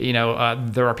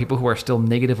 there are people who are still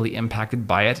negatively impacted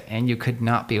by it, and you could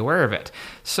not be aware of it.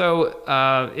 So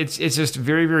it's just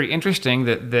very, very interesting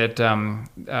that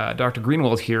Dr.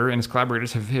 Greenwald here and his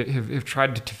collaborators have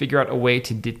tried to figure out a way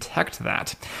to detect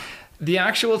that. The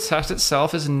actual test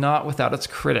itself is not without its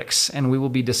critics, and we will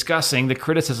be discussing the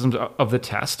criticisms of the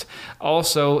test,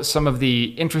 also some of the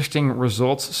interesting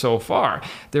results so far.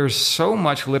 There's so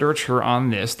much literature on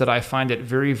this that I find it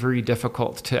very, very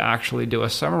difficult to actually do a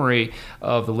summary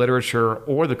of the literature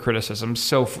or the criticisms.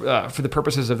 So for the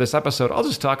purposes of this episode, I'll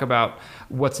just talk about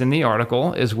what's in the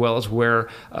article, as well as where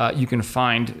you can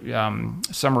find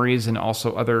summaries and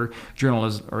also other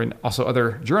journals,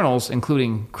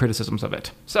 including criticisms of it.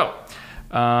 So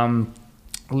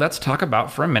let's talk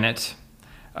about for a minute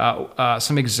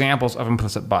some examples of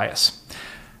implicit bias.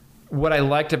 What I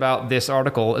liked about this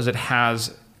article is it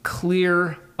has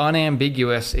clear,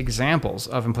 unambiguous examples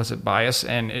of implicit bias,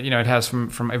 and it has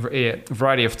from a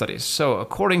variety of studies. So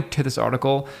according to this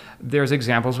article, there's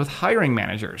examples with hiring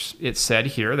managers. It said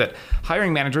here that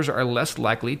hiring managers are less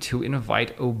likely to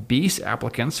invite obese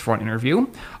applicants for an interview.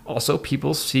 Also,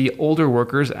 people see older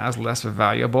workers as less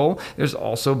valuable. There's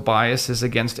also biases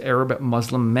against Arab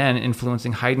Muslim men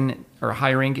influencing hiring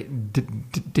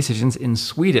decisions in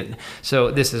Sweden. So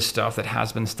this is stuff that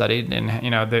has been studied and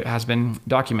that has been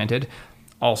documented.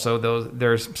 Also,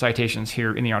 there's citations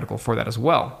here in the article for that as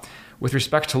well. With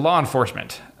respect to law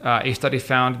enforcement, a study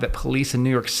found that police in New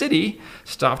York City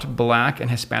stopped Black and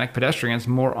Hispanic pedestrians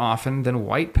more often than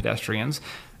white pedestrians.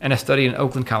 And a study in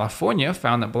Oakland, California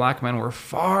found that Black men were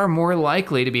far more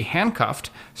likely to be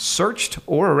handcuffed, searched,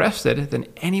 or arrested than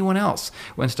anyone else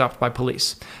when stopped by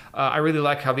police. I really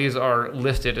like how these are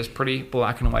listed as pretty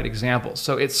black and white examples.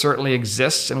 So it certainly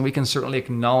exists, and we can certainly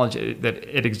acknowledge that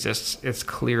it exists. It's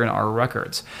clear in our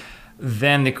records.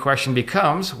 Then the question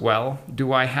becomes, well,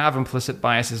 do I have implicit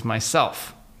biases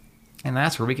myself? And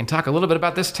that's where we can talk a little bit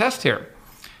about this test here.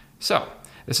 So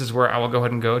this is where I will go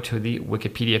ahead and go to the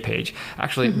Wikipedia page.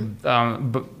 Actually,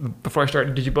 before I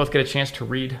start, did you both get a chance to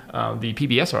read the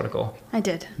PBS article? I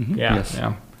did. Mm-hmm. Yeah, Yes.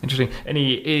 yeah. Interesting.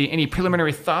 Any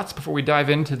preliminary thoughts before we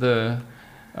dive into the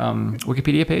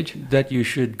Wikipedia page? That you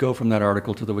should go from that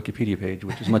article to the Wikipedia page,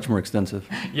 which is much more extensive.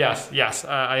 Yes,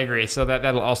 I agree. So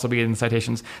that'll also be in the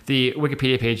citations. The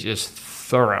Wikipedia page is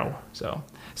thorough, so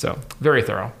very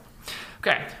thorough.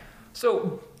 Okay,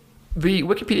 so the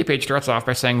Wikipedia page starts off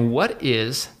by saying, what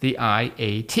is the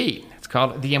IAT? It's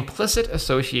called the Implicit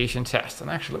Association Test.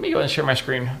 And actually, let me go ahead and share my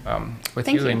screen with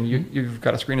Thank you, you. and you've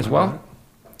got a screen as well.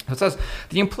 So it says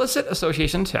the implicit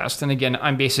association test, and again,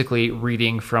 I'm basically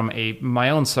reading from my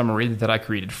own summary that I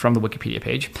created from the Wikipedia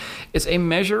page, is a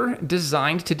measure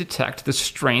designed to detect the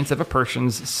strength of a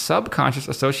person's subconscious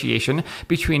association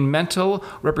between mental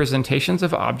representations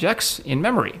of objects in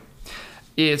memory.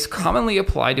 It's commonly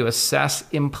applied to assess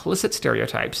implicit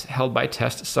stereotypes held by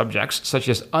test subjects, such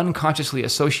as unconsciously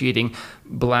associating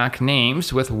black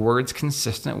names with words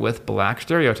consistent with black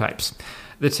stereotypes.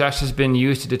 The test has been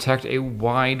used to detect a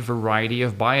wide variety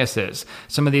of biases.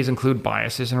 Some of these include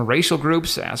biases in racial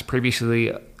groups, as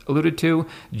previously alluded to,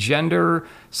 gender,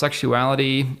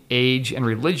 sexuality, age, and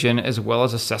religion, as well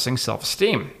as assessing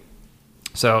self-esteem.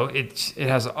 So it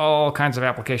has all kinds of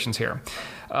applications here.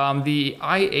 The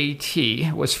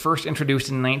IAT was first introduced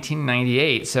in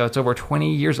 1998, so it's over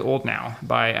 20 years old now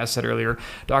by, as said earlier,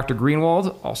 Dr.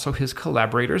 Greenwald, also his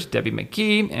collaborators, Debbie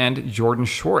McGee and Jordan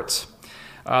Schwartz.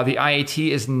 The IAT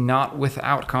is not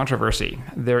without controversy.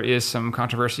 There is some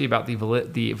controversy about the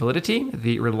validity,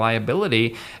 the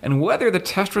reliability, and whether the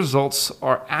test results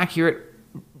are accurate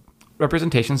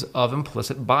representations of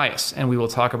implicit bias. And we will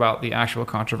talk about the actual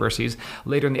controversies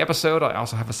later in the episode. I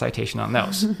also have a citation on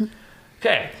those.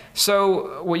 Okay,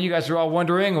 so what you guys are all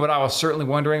wondering, what I was certainly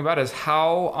wondering about, is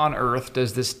how on earth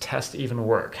does this test even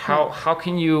work? How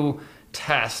can you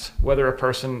test whether a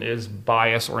person is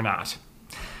biased or not?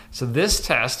 So this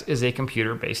test is a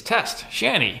computer-based test.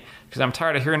 Shani, because I'm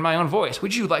tired of hearing my own voice,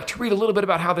 would you like to read a little bit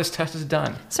about how this test is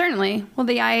done? Certainly. Well,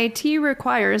 the IAT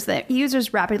requires that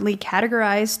users rapidly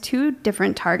categorize two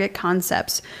different target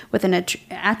concepts with an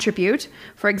attribute.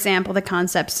 For example, the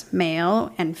concepts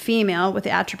male and female with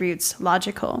the attributes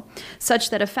logical, such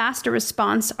that a faster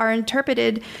response are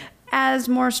interpreted as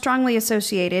more strongly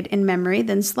associated in memory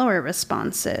than slower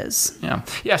responses. Yeah.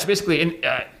 So basically,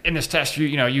 in this test,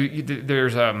 you have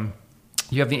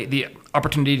the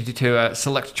opportunity to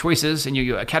select choices, and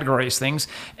you categorize things,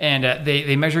 and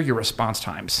they measure your response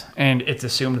times. And it's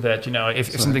assumed that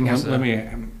if something has. Let me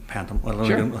pantom.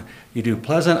 Sure. You do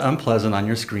pleasant, unpleasant on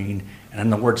your screen, and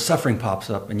then the word suffering pops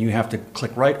up, and you have to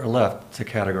click right or left to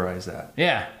categorize that.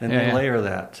 Yeah. Then they layer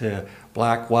that to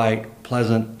black, white,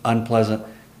 pleasant, unpleasant.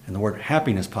 And the word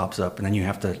happiness pops up, and then you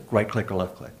have to right click or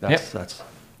left click. That's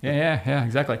Yeah,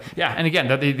 exactly. Yeah, and again,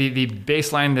 the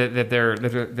baseline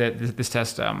that this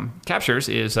test captures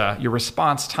is your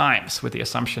response times, with the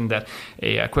assumption that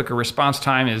a quicker response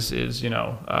time is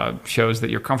shows that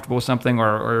you're comfortable with something,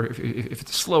 or if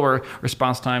it's a slower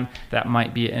response time, that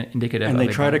might be indicative. And they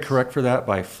try to correct for that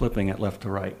by flipping it left to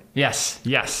right. Yes,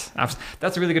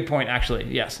 that's a really good point, actually.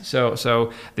 Yes,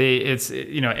 so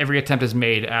every attempt is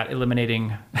made at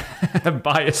eliminating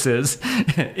biases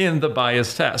in the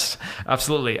bias test.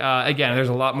 Absolutely. Again, there's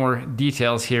a lot more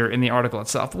details here in the article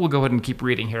itself. We'll go ahead and keep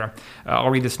reading here. I'll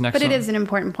read this next one. But it is an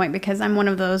important point, because I'm one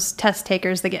of those test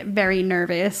takers that get very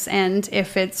nervous, and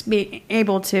if it's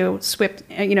able to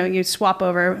you swap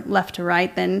over left to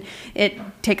right, then it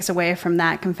takes away from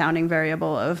that confounding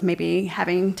variable of maybe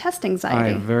having test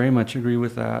anxiety. I very much agree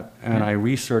with that, and I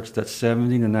researched that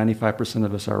 70 to 95%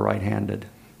 of us are right-handed.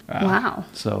 Wow.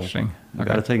 So Interesting. I've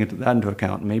got to take that into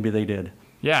account. Maybe they did.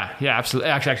 Yeah, absolutely.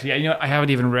 Actually, I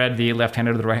haven't even read the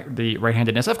left-handed or the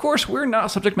right-handedness. Of course, we're not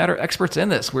subject matter experts in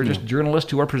this. We're just journalists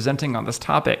who are presenting on this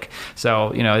topic.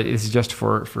 So, it's just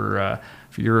for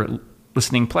your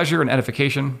listening pleasure and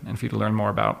edification, and for you to learn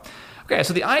more about. Okay,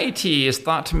 so the IAT is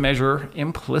thought to measure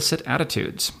implicit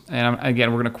attitudes. And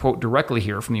again, we're going to quote directly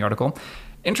here from the article.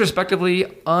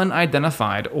 Introspectively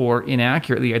unidentified or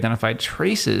inaccurately identified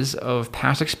traces of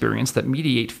past experience that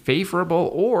mediate favorable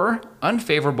or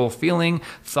unfavorable feeling,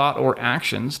 thought, or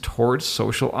actions towards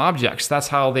social objects. That's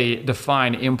how they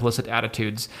define implicit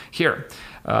attitudes here.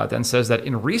 Then says that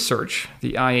in research,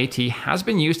 the IAT has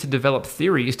been used to develop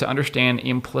theories to understand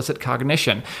implicit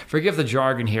cognition. Forgive the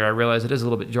jargon here. I realize it is a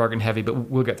little bit jargon heavy, but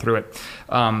we'll get through it.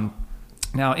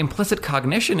 Now, implicit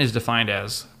cognition is defined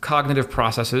as cognitive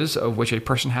processes of which a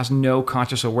person has no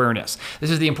conscious awareness. This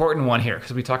is the important one here,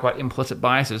 because we talk about implicit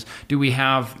biases. Do we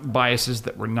have biases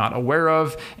that we're not aware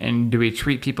of, and do we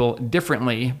treat people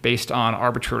differently based on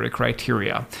arbitrary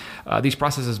criteria? These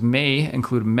processes may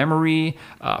include memory,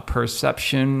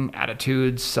 perception,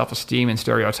 attitudes, self-esteem, and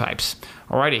stereotypes.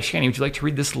 Alrighty, Shani, would you like to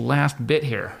read this last bit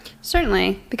here?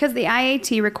 Certainly. Because the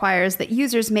IAT requires that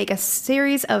users make a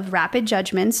series of rapid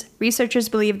judgments, researchers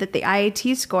believe that the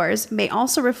IAT scores may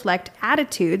also reflect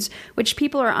attitudes which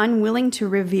people are unwilling to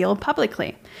reveal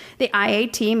publicly. The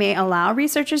IAT may allow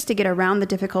researchers to get around the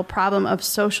difficult problem of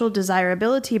social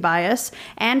desirability bias,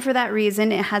 and for that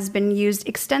reason, it has been used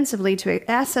extensively to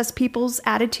assess people's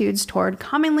attitudes toward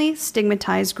commonly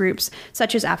stigmatized groups,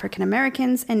 such as African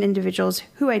Americans and individuals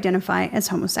who identify as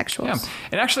homosexuals. Yeah,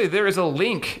 and actually there is a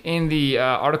link in the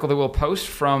article that we'll post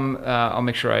from, I'll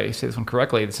make sure I say this one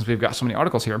correctly since we've got so many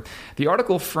articles here. The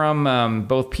article from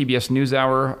both PBS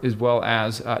NewsHour as well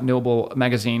as Noble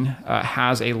Magazine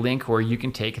has a link where you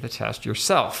can take the test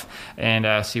yourself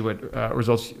and see what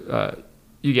results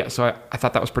you get. So I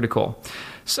thought that was pretty cool.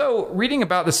 So reading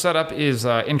about the setup is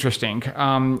interesting.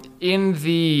 In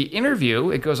the interview,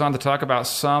 it goes on to talk about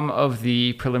some of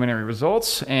the preliminary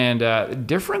results and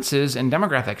differences in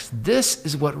demographics. This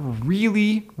is what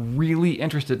really, really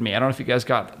interested me. I don't know if you guys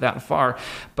got that far,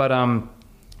 but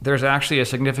there's actually a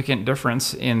significant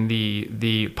difference in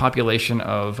the population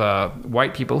of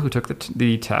white people who took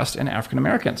the test and African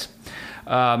Americans.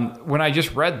 When I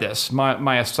just read this,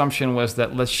 my assumption was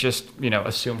that let's just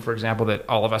assume, for example, that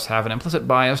all of us have an implicit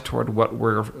bias toward what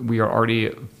we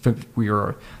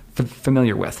are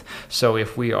familiar with. So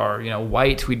if we are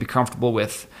white, we'd be comfortable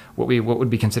with what would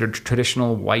be considered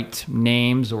traditional white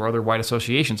names or other white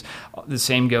associations. The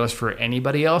same goes for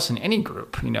anybody else in any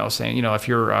group. Saying if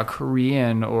you're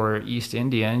Korean or East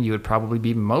Indian, you would probably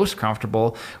be most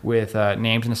comfortable with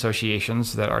names and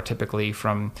associations that are typically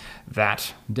from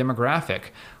that demographic.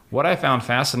 What I found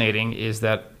fascinating is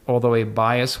that although a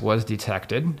bias was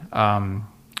detected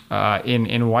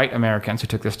in white Americans who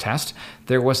took this test,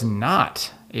 there was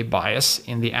not a bias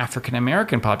in the African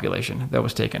American population that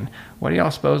was taken. Why do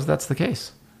y'all suppose that's the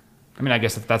case? I mean, I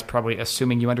guess that's probably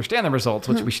assuming you understand the results,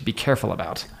 which we should be careful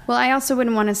about. Well, I also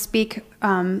wouldn't want to speak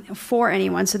for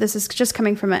anyone. So this is just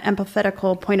coming from an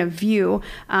empathetical point of view.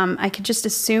 I could just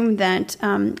assume that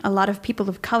a lot of people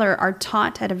of color are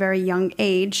taught at a very young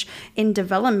age in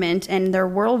development and their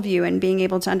worldview and being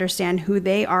able to understand who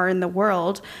they are in the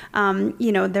world.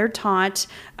 They're taught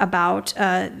about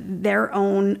their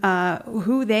own,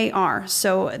 who they are.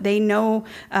 So they know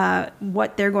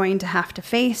what they're going to have to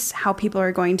face, how people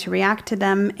are going to react to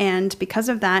them, and because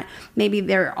of that, maybe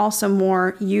they're also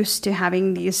more used to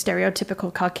having these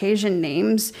stereotypical Caucasian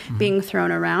names being thrown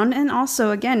around, and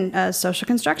also, again, social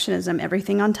constructionism.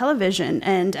 Everything on television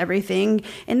and everything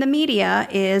in the media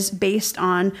is based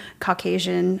on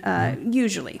Caucasian,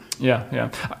 usually. Yeah.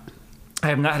 I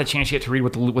have not had a chance yet to read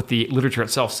what the literature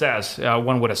itself says.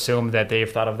 One would assume that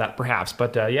they've thought of that, perhaps,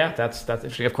 but that's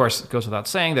interesting. Of course, it goes without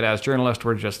saying that as journalists,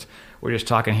 we're just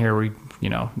talking here.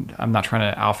 I'm not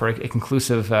trying to offer a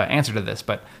conclusive answer to this,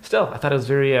 but still, I thought it was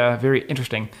very very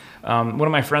interesting. One of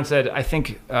my friends said, I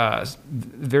think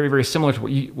very very similar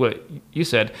to what you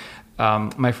said.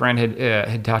 My friend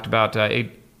had talked about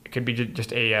it could be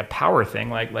just a power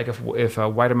thing, like if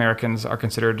white Americans are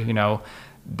considered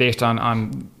based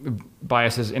on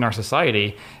biases in our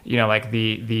society, like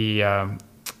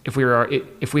if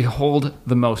we hold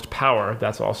the most power,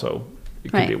 that's also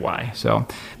it could be why. So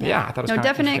I thought it was kind of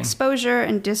definite exposure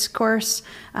and discourse.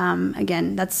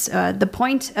 Again, that's the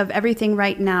point of everything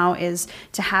right now is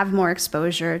to have more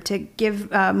exposure, to give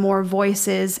more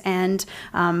voices and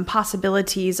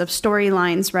possibilities of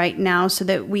storylines right now so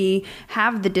that we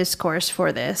have the discourse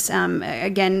for this.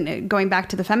 Again, going back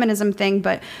to the feminism thing,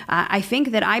 but I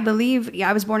think that I believe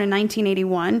I was born in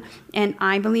 1981, and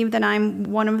I believe that I'm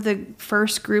one of the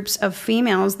first groups of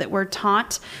females that were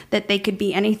taught that they could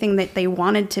be anything that they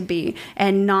wanted to be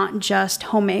and not just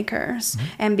homemakers.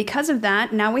 And because of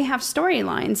that, now we have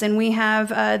storylines and we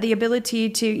have the ability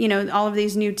to, all of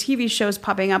these new TV shows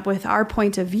popping up with our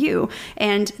point of view.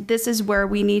 And this is where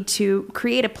we need to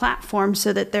create a platform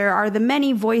so that there are the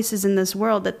many voices in this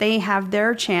world, that they have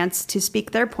their chance to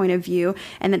speak their point of view,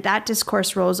 and that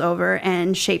discourse rolls over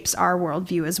and shapes our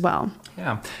worldview as well.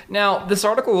 Yeah. Now, this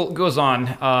article goes on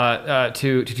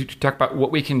to talk about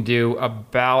what we can do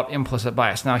about implicit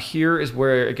bias. Now, here is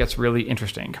where it gets really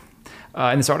interesting.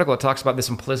 In this article, it talks about this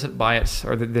implicit bias,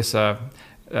 or the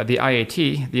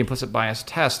IAT, the implicit bias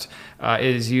test,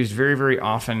 is used very, very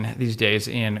often these days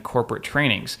in corporate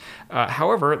trainings.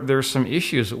 However, there's some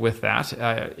issues with that.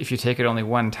 If you take it only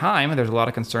one time, there's a lot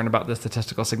of concern about the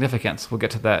statistical significance. We'll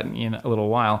get to that in a little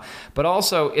while. But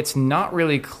also, it's not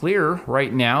really clear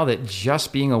right now that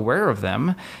just being aware of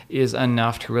them is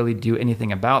enough to really do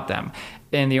anything about them.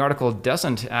 And the article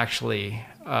doesn't actually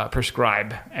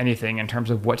prescribe anything in terms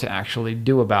of what to actually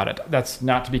do about it. That's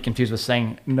not to be confused with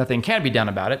saying nothing can be done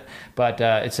about it, but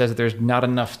it says that there's not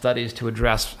enough studies to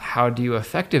address how do you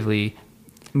effectively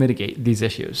mitigate these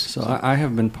issues? So I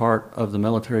have been part of the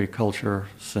military culture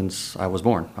since I was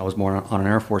born. I was born on an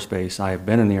Air Force base. I have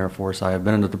been in the Air Force. I have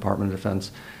been in the Department of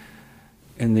Defense,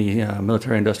 in the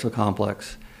military-industrial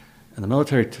complex. And the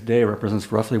military today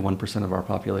represents roughly 1% of our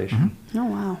population. Oh,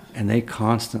 wow. And they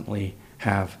constantly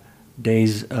have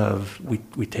days of,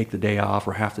 we take the day off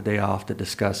or half the day off to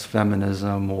discuss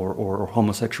feminism or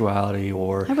homosexuality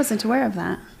or... I wasn't aware of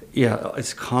that. Yeah,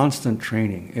 it's constant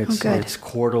training. It's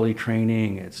quarterly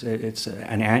training.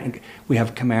 We have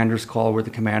a commander's call where the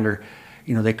commander,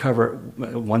 they cover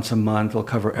once a month. They'll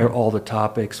cover all the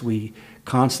topics. We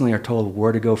constantly are told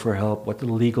where to go for help, what the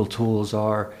legal tools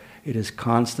are. It is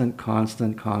constant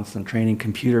training,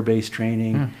 computer-based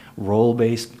training,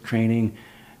 role-based training.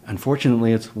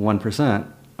 Unfortunately, it's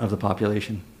 1% of the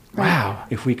population. Wow.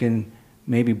 If we can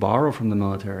maybe borrow from the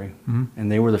military,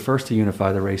 and they were the first to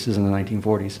unify the races in the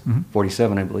 1940s,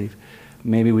 47, I believe.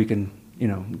 Maybe we can,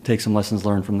 take some lessons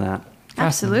learned from that.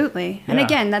 Absolutely. And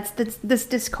again, that's this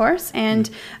discourse. And,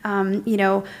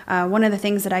 one of the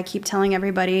things that I keep telling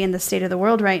everybody in the state of the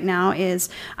world right now is,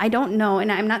 I don't know,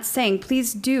 and I'm not saying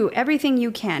please do everything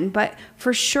you can, but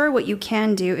for sure what you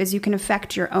can do is you can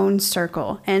affect your own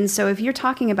circle. And so if you're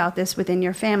talking about this within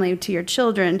your family, to your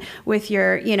children, with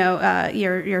your,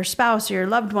 your spouse or your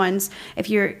loved ones, if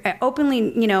you're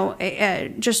openly,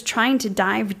 just trying to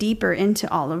dive deeper into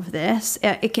all of this,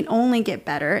 it can only get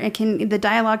better. The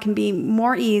dialogue can be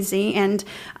more easy, and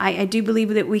I do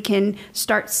believe that we can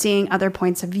start seeing other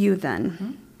points of view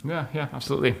then. Yeah,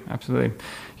 absolutely.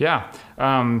 Yeah,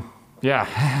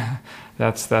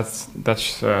 that's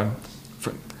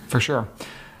for sure.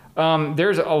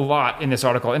 There's a lot in this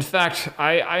article. In fact,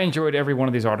 I enjoyed every one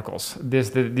of these articles.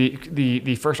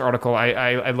 The first article,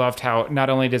 I loved how not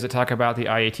only does it talk about the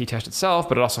IAT test itself,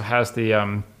 but it also has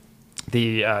the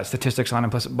statistics on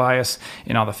implicit bias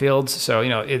in all the fields. So,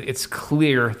 it's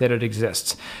clear that it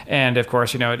exists. And of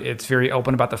course, it's very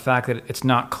open about the fact that it's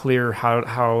not clear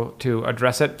how to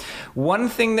address it. One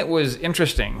thing that was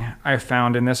interesting I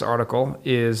found in this article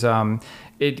is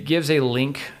it gives a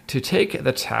link to take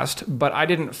the test, but I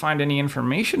didn't find any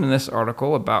information in this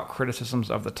article about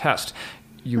criticisms of the test.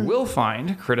 You will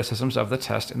find criticisms of the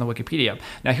test in the Wikipedia.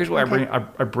 Now, here's why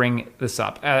I bring this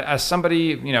up. As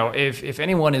somebody, if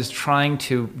anyone is trying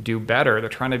to do better, they're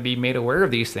trying to be made aware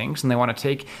of these things, and they want to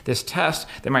take this test,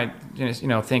 they might,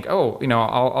 think,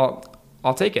 I'll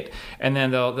take it, and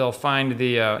then they'll find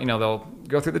the, they'll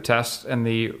go through the test, and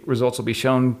the results will be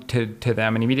shown to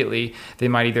them, and immediately they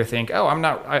might either think,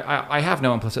 I have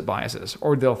no implicit biases,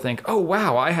 or they'll think, oh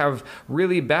wow, I have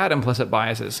really bad implicit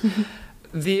biases.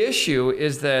 The issue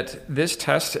is that this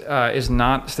test is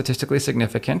not statistically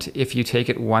significant if you take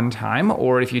it one time,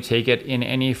 or if you take it in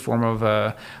any form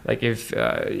of if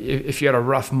you had a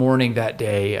rough morning that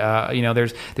day.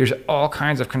 There's all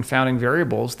kinds of confounding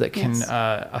variables that can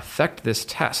affect this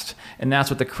test, and that's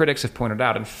what the critics have pointed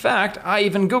out. In fact, I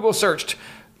even Google searched.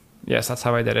 Yes, that's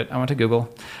how I did it. I went to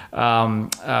Google.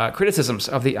 Criticisms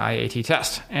of the IAT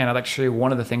test, and I'd like to show you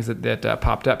one of the things that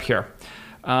popped up here.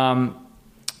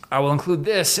 I will include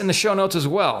this in the show notes as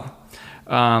well.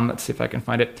 Let's see if I can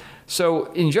find it. So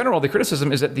in general, the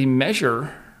criticism is that the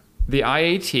measure, the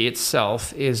IAT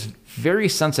itself, is very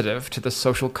sensitive to the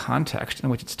social context in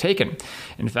which it's taken.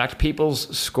 In fact,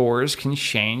 people's scores can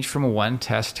change from one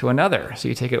test to another. So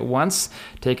you take it once,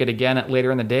 take it again later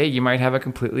in the day, you might have a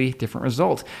completely different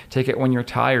result. Take it when you're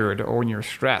tired, or when you're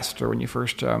stressed, or when you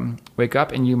first wake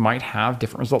up, and you might have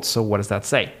different results. So what does that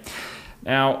say?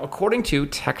 Now, according to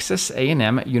Texas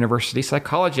A&M University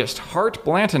psychologist Hart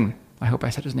Blanton, I hope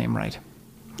I said his name right.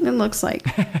 It looks like.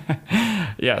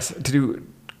 Yes, to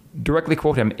directly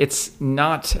quote him, it's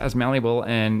not as malleable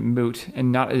and moot,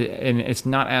 and it's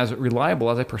not as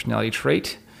reliable as a personality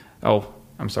trait. Oh,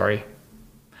 I'm sorry.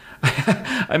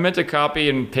 I meant to copy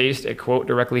and paste a quote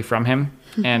directly from him,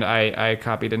 and I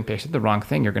copied and pasted the wrong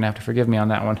thing. You're going to have to forgive me on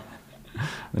that one.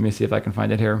 Let me see if I can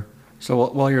find it here.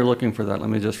 So while you're looking for that, let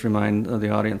me just remind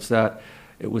the audience that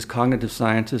it was cognitive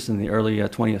scientists in the early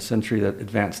 20th century that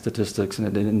advanced statistics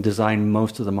and designed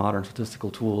most of the modern statistical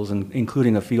tools,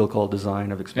 including a field called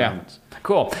design of experiments. Yeah.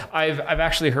 Cool. I've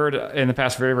actually heard in the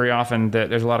past very, very often that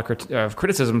there's a lot of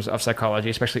criticisms of psychology,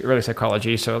 especially early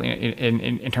psychology. So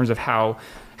in terms of how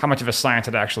much of a science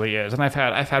it actually is. And I've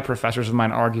had professors of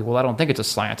mine argue, well, I don't think it's a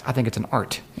science. I think it's an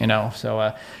art,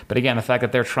 So, but again, the fact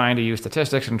that they're trying to use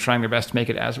statistics and trying their best to make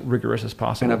it as rigorous as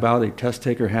possible. And about a test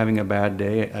taker having a bad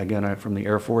day, again, from the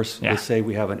Air Force, Let's say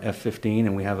we have an F-15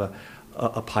 and we have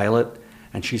a pilot,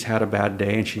 and she's had a bad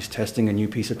day and she's testing a new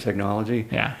piece of technology.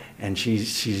 Yeah. And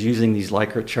she's using these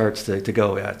Likert charts to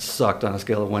go, it sucked on a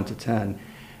scale of 1 to 10.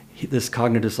 this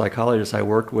cognitive psychologist I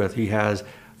worked with, he has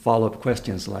follow-up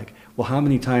questions like, well, how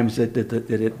many times did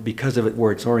it, because of it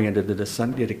where it's oriented, did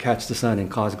it catch the sun and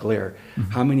cause glare?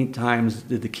 Mm-hmm. How many times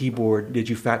did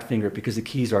you fat finger it because the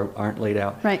keys aren't laid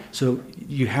out? Right. So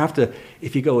you have to,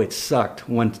 if you go, it sucked,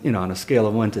 on a scale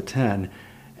of 1 to 10,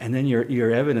 and then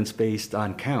your evidence based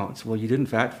on counts. Well, you didn't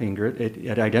fat finger it.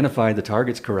 It identified the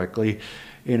targets correctly.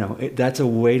 That's a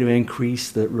way to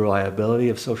increase the reliability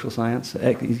of social science.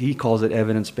 He calls it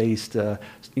evidence-based,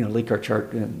 Likert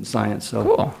chart science. So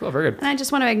cool. Oh, very good. And I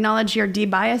just want to acknowledge your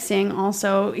debiasing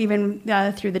also, even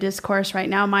through the discourse right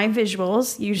now. My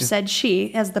visuals, you said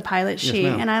she as the pilot she,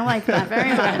 yes, and I like that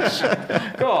very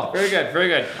much. Cool. Very good. Very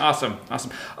good. Awesome.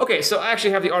 Okay, so I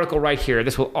actually have the article right here.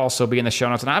 This will also be in the show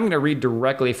notes, and I'm going to read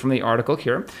directly from the article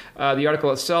here. The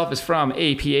article itself is from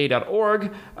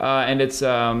apa.org, and it's,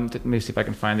 let me see if I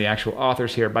can find the actual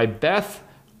authors here, by Beth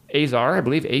Azar, I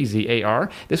believe Azar.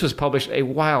 This was published a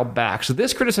while back. So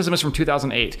this criticism is from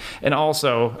 2008. And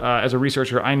also, as a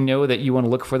researcher, I know that you want to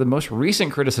look for the most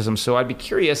recent criticism. So I'd be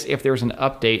curious if there's an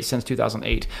update since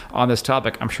 2008 on this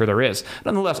topic. I'm sure there is.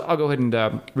 Nonetheless, I'll go ahead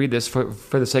and read this for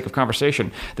the sake of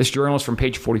conversation. This journal is from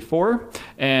page 44,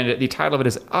 and the title of it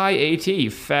is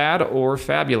IAT, Fad or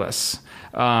Fabulous.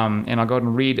 And I'll go ahead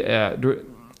and read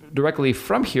directly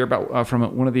from here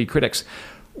from one of the critics.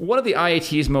 One of the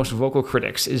IAT's most vocal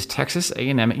critics is Texas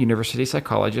A&M University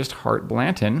psychologist Hart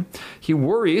Blanton. He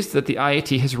worries that the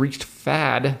IAT has reached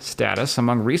fad status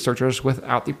among researchers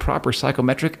without the proper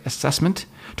psychometric assessment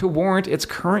to warrant its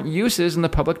current uses in the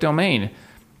public domain.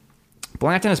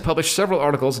 Blanton has published several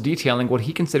articles detailing what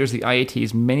he considers the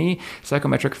IAT's many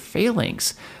psychometric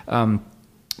failings.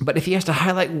 But if he has to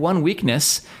highlight one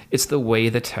weakness, it's the way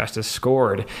the test is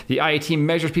scored. The IAT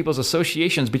measures people's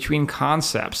associations between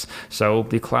concepts. So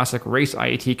the classic race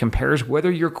IAT compares whether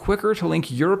you're quicker to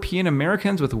link European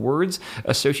Americans with words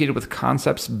associated with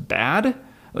concepts bad,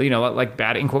 like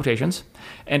bad in quotations,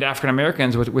 and African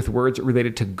Americans with words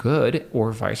related to good,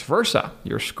 or vice versa.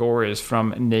 Your score is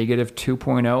from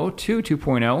 -2.0 to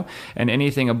 2.0, and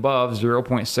anything above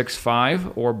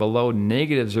 0.65 or below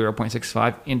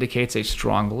 -0.65 indicates a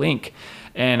strong link.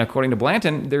 And according to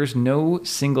Blanton, there's no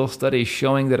single study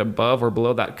showing that above or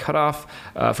below that cutoff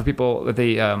for people that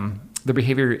their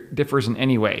behavior differs in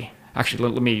any way. Actually,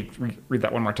 let me read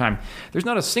that one more time. There's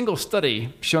not a single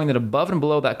study showing that above and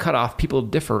below that cutoff, people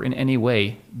differ in any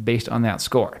way based on that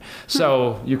score.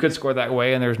 So you could score that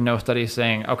way, and there's no study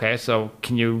saying, okay, so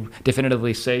can you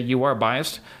definitively say you are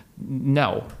biased?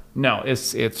 No,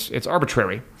 it's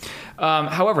arbitrary.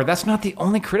 However, that's not the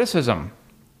only criticism.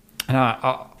 And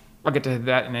I'll get to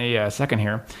that in a second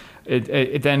here.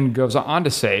 It then goes on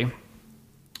to say,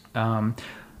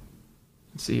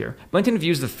 let's see here. Blanton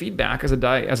views the feedback as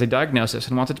a diagnosis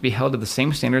and wants it to be held to the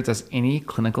same standards as any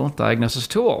clinical diagnosis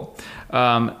tool.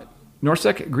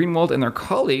 Norsek, Greenwald, and their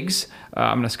colleagues,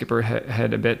 I'm going to skip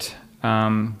ahead a bit,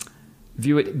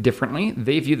 view it differently.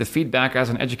 They view the feedback as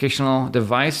an educational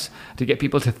device to get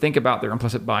people to think about their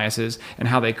implicit biases and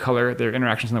how they color their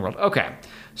interactions in the world. Okay,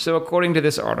 so according to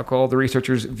this article, the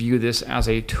researchers view this as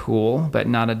a tool, but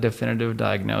not a definitive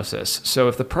diagnosis. So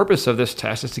if the purpose of this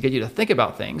test is to get you to think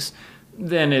about things,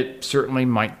 then it certainly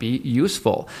might be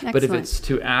useful. Excellent. But if it's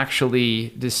to actually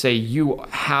to say you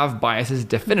have biases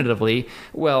definitively,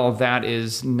 well, that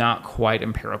is not quite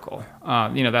empirical.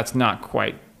 That's not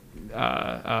quite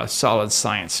solid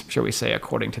science, shall we say,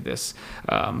 according to this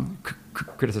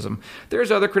criticism.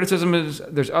 There's other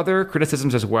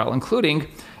criticisms as well, including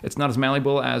it's not as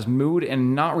malleable as mood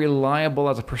and not reliable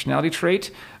as a personality trait.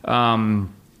 And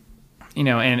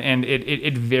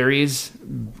it varies.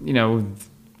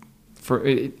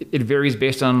 It varies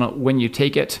based on when you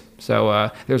take it, so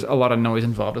there's a lot of noise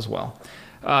involved as well.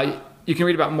 You can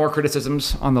read about more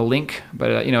criticisms on the link,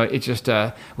 but it's just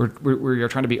we're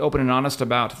trying to be open and honest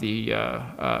about the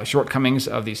shortcomings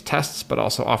of these tests, but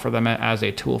also offer them as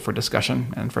a tool for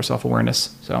discussion and for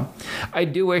self-awareness. So I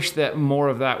do wish that more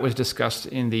of that was discussed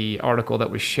in the article that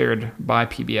was shared by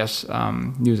PBS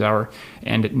NewsHour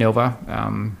and Nova.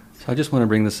 So I just want to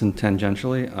bring this in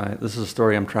tangentially. This is a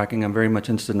story I'm tracking. I'm very much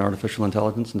interested in artificial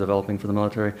intelligence and developing for the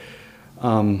military.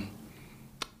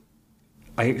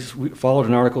 I followed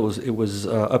an article. It was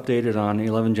updated on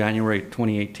 11 January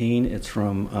 2018. It's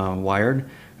from Wired,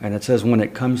 and it says when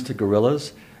it comes to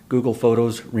gorillas, Google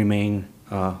Photos remain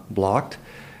blocked.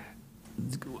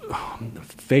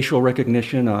 Facial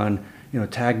recognition on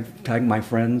tag my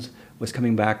friends was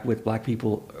coming back with black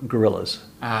people gorillas.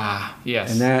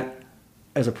 Yes. And that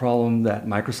is a problem that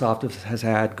Microsoft has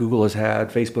had, Google has had,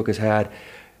 Facebook has had.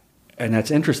 And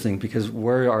that's interesting because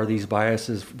where are these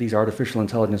biases, these artificial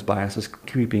intelligence biases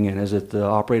creeping in? Is it the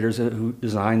operators who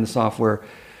design the software?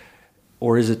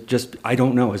 Or is it just, I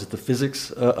don't know, is it the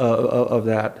physics of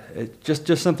that?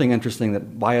 Just something interesting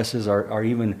that biases are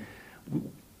even,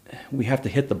 we have to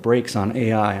hit the brakes on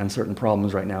AI on certain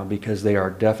problems right now because they are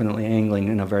definitely angling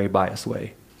in a very biased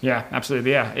way. Yeah,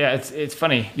 absolutely. Yeah. It's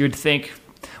funny. You would think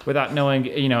without knowing,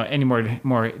 any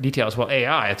more details, well,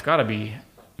 AI, it's got to be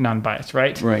non-biased,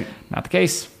 right? Right. Not the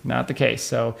case.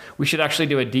 So we should actually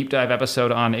do a deep dive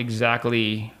episode on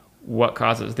exactly what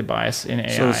causes the bias in AI.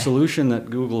 So the solution that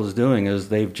Google is doing is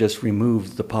they've just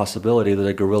removed the possibility that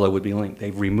a gorilla would be linked.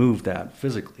 They've removed that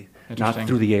physically, not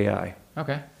through the AI.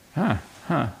 Okay.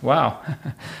 Wow.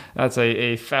 That's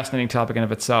a fascinating topic in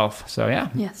of itself. So yeah.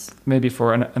 Yes. Maybe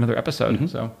for another episode. Mm-hmm.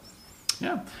 So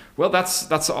yeah. Well,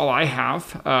 that's all I have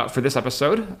for this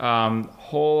episode.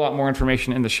 Whole lot more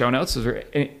information in the show notes. Is there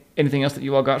anything else that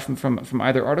you all got from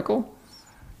either article?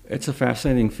 It's a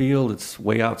fascinating field. It's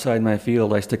way outside my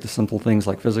field. I stick to simple things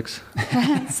like physics.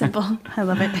 Simple. I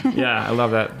love it. Yeah, I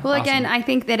love that. Well, again, I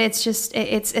think that it's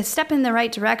a step in the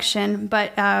right direction,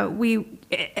 but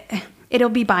it'll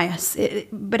be biased.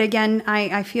 But again,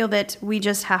 I feel that we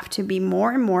just have to be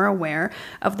more and more aware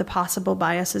of the possible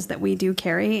biases that we do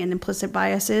carry and implicit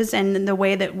biases and the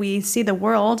way that we see the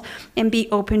world, and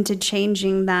be open to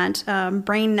changing that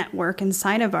brain network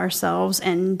inside of ourselves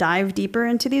and dive deeper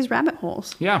into these rabbit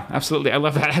holes. Yeah, absolutely. I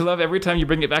love that. I love every time you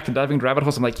bring it back to diving into rabbit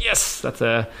holes. I'm like, yes, that's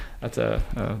a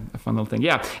fun little thing.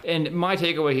 Yeah. And my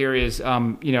takeaway here is,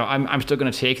 I'm still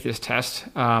going to take this test.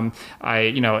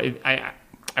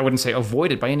 I wouldn't say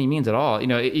avoid it by any means at all.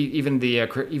 Even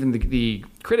the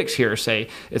critics here say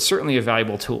it's certainly a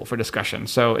valuable tool for discussion.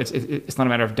 So it's not a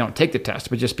matter of don't take the test,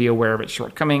 but just be aware of its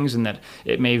shortcomings and that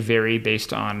it may vary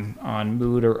based on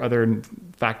mood or other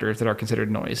factors that are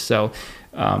considered noise. So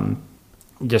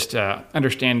just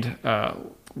understand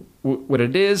what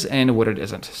it is and what it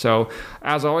isn't. So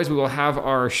as always, we will have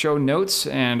our show notes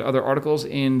and other articles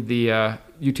in the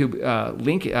YouTube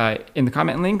link in the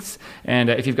comment links. And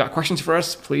if you've got questions for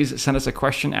us, please send us a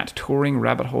question at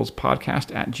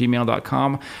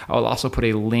touringrabbitholespodcast@gmail.com. I'll also put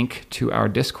a link to our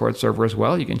Discord server as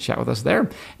well. You can chat with us there.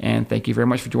 And thank you very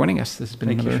much for joining us. This has been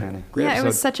another great episode. It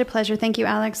was such a pleasure. Thank you,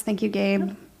 Alex. Thank you,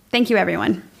 Gabe. Thank you,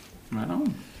 everyone. Right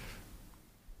on.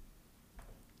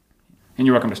 And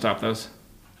you're welcome to stop those.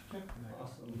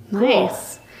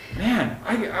 Nice. Cool. Man,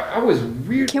 I was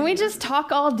weird. Can we just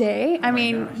talk all day? I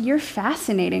mean, you're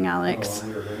fascinating, Alex.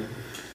 Oh,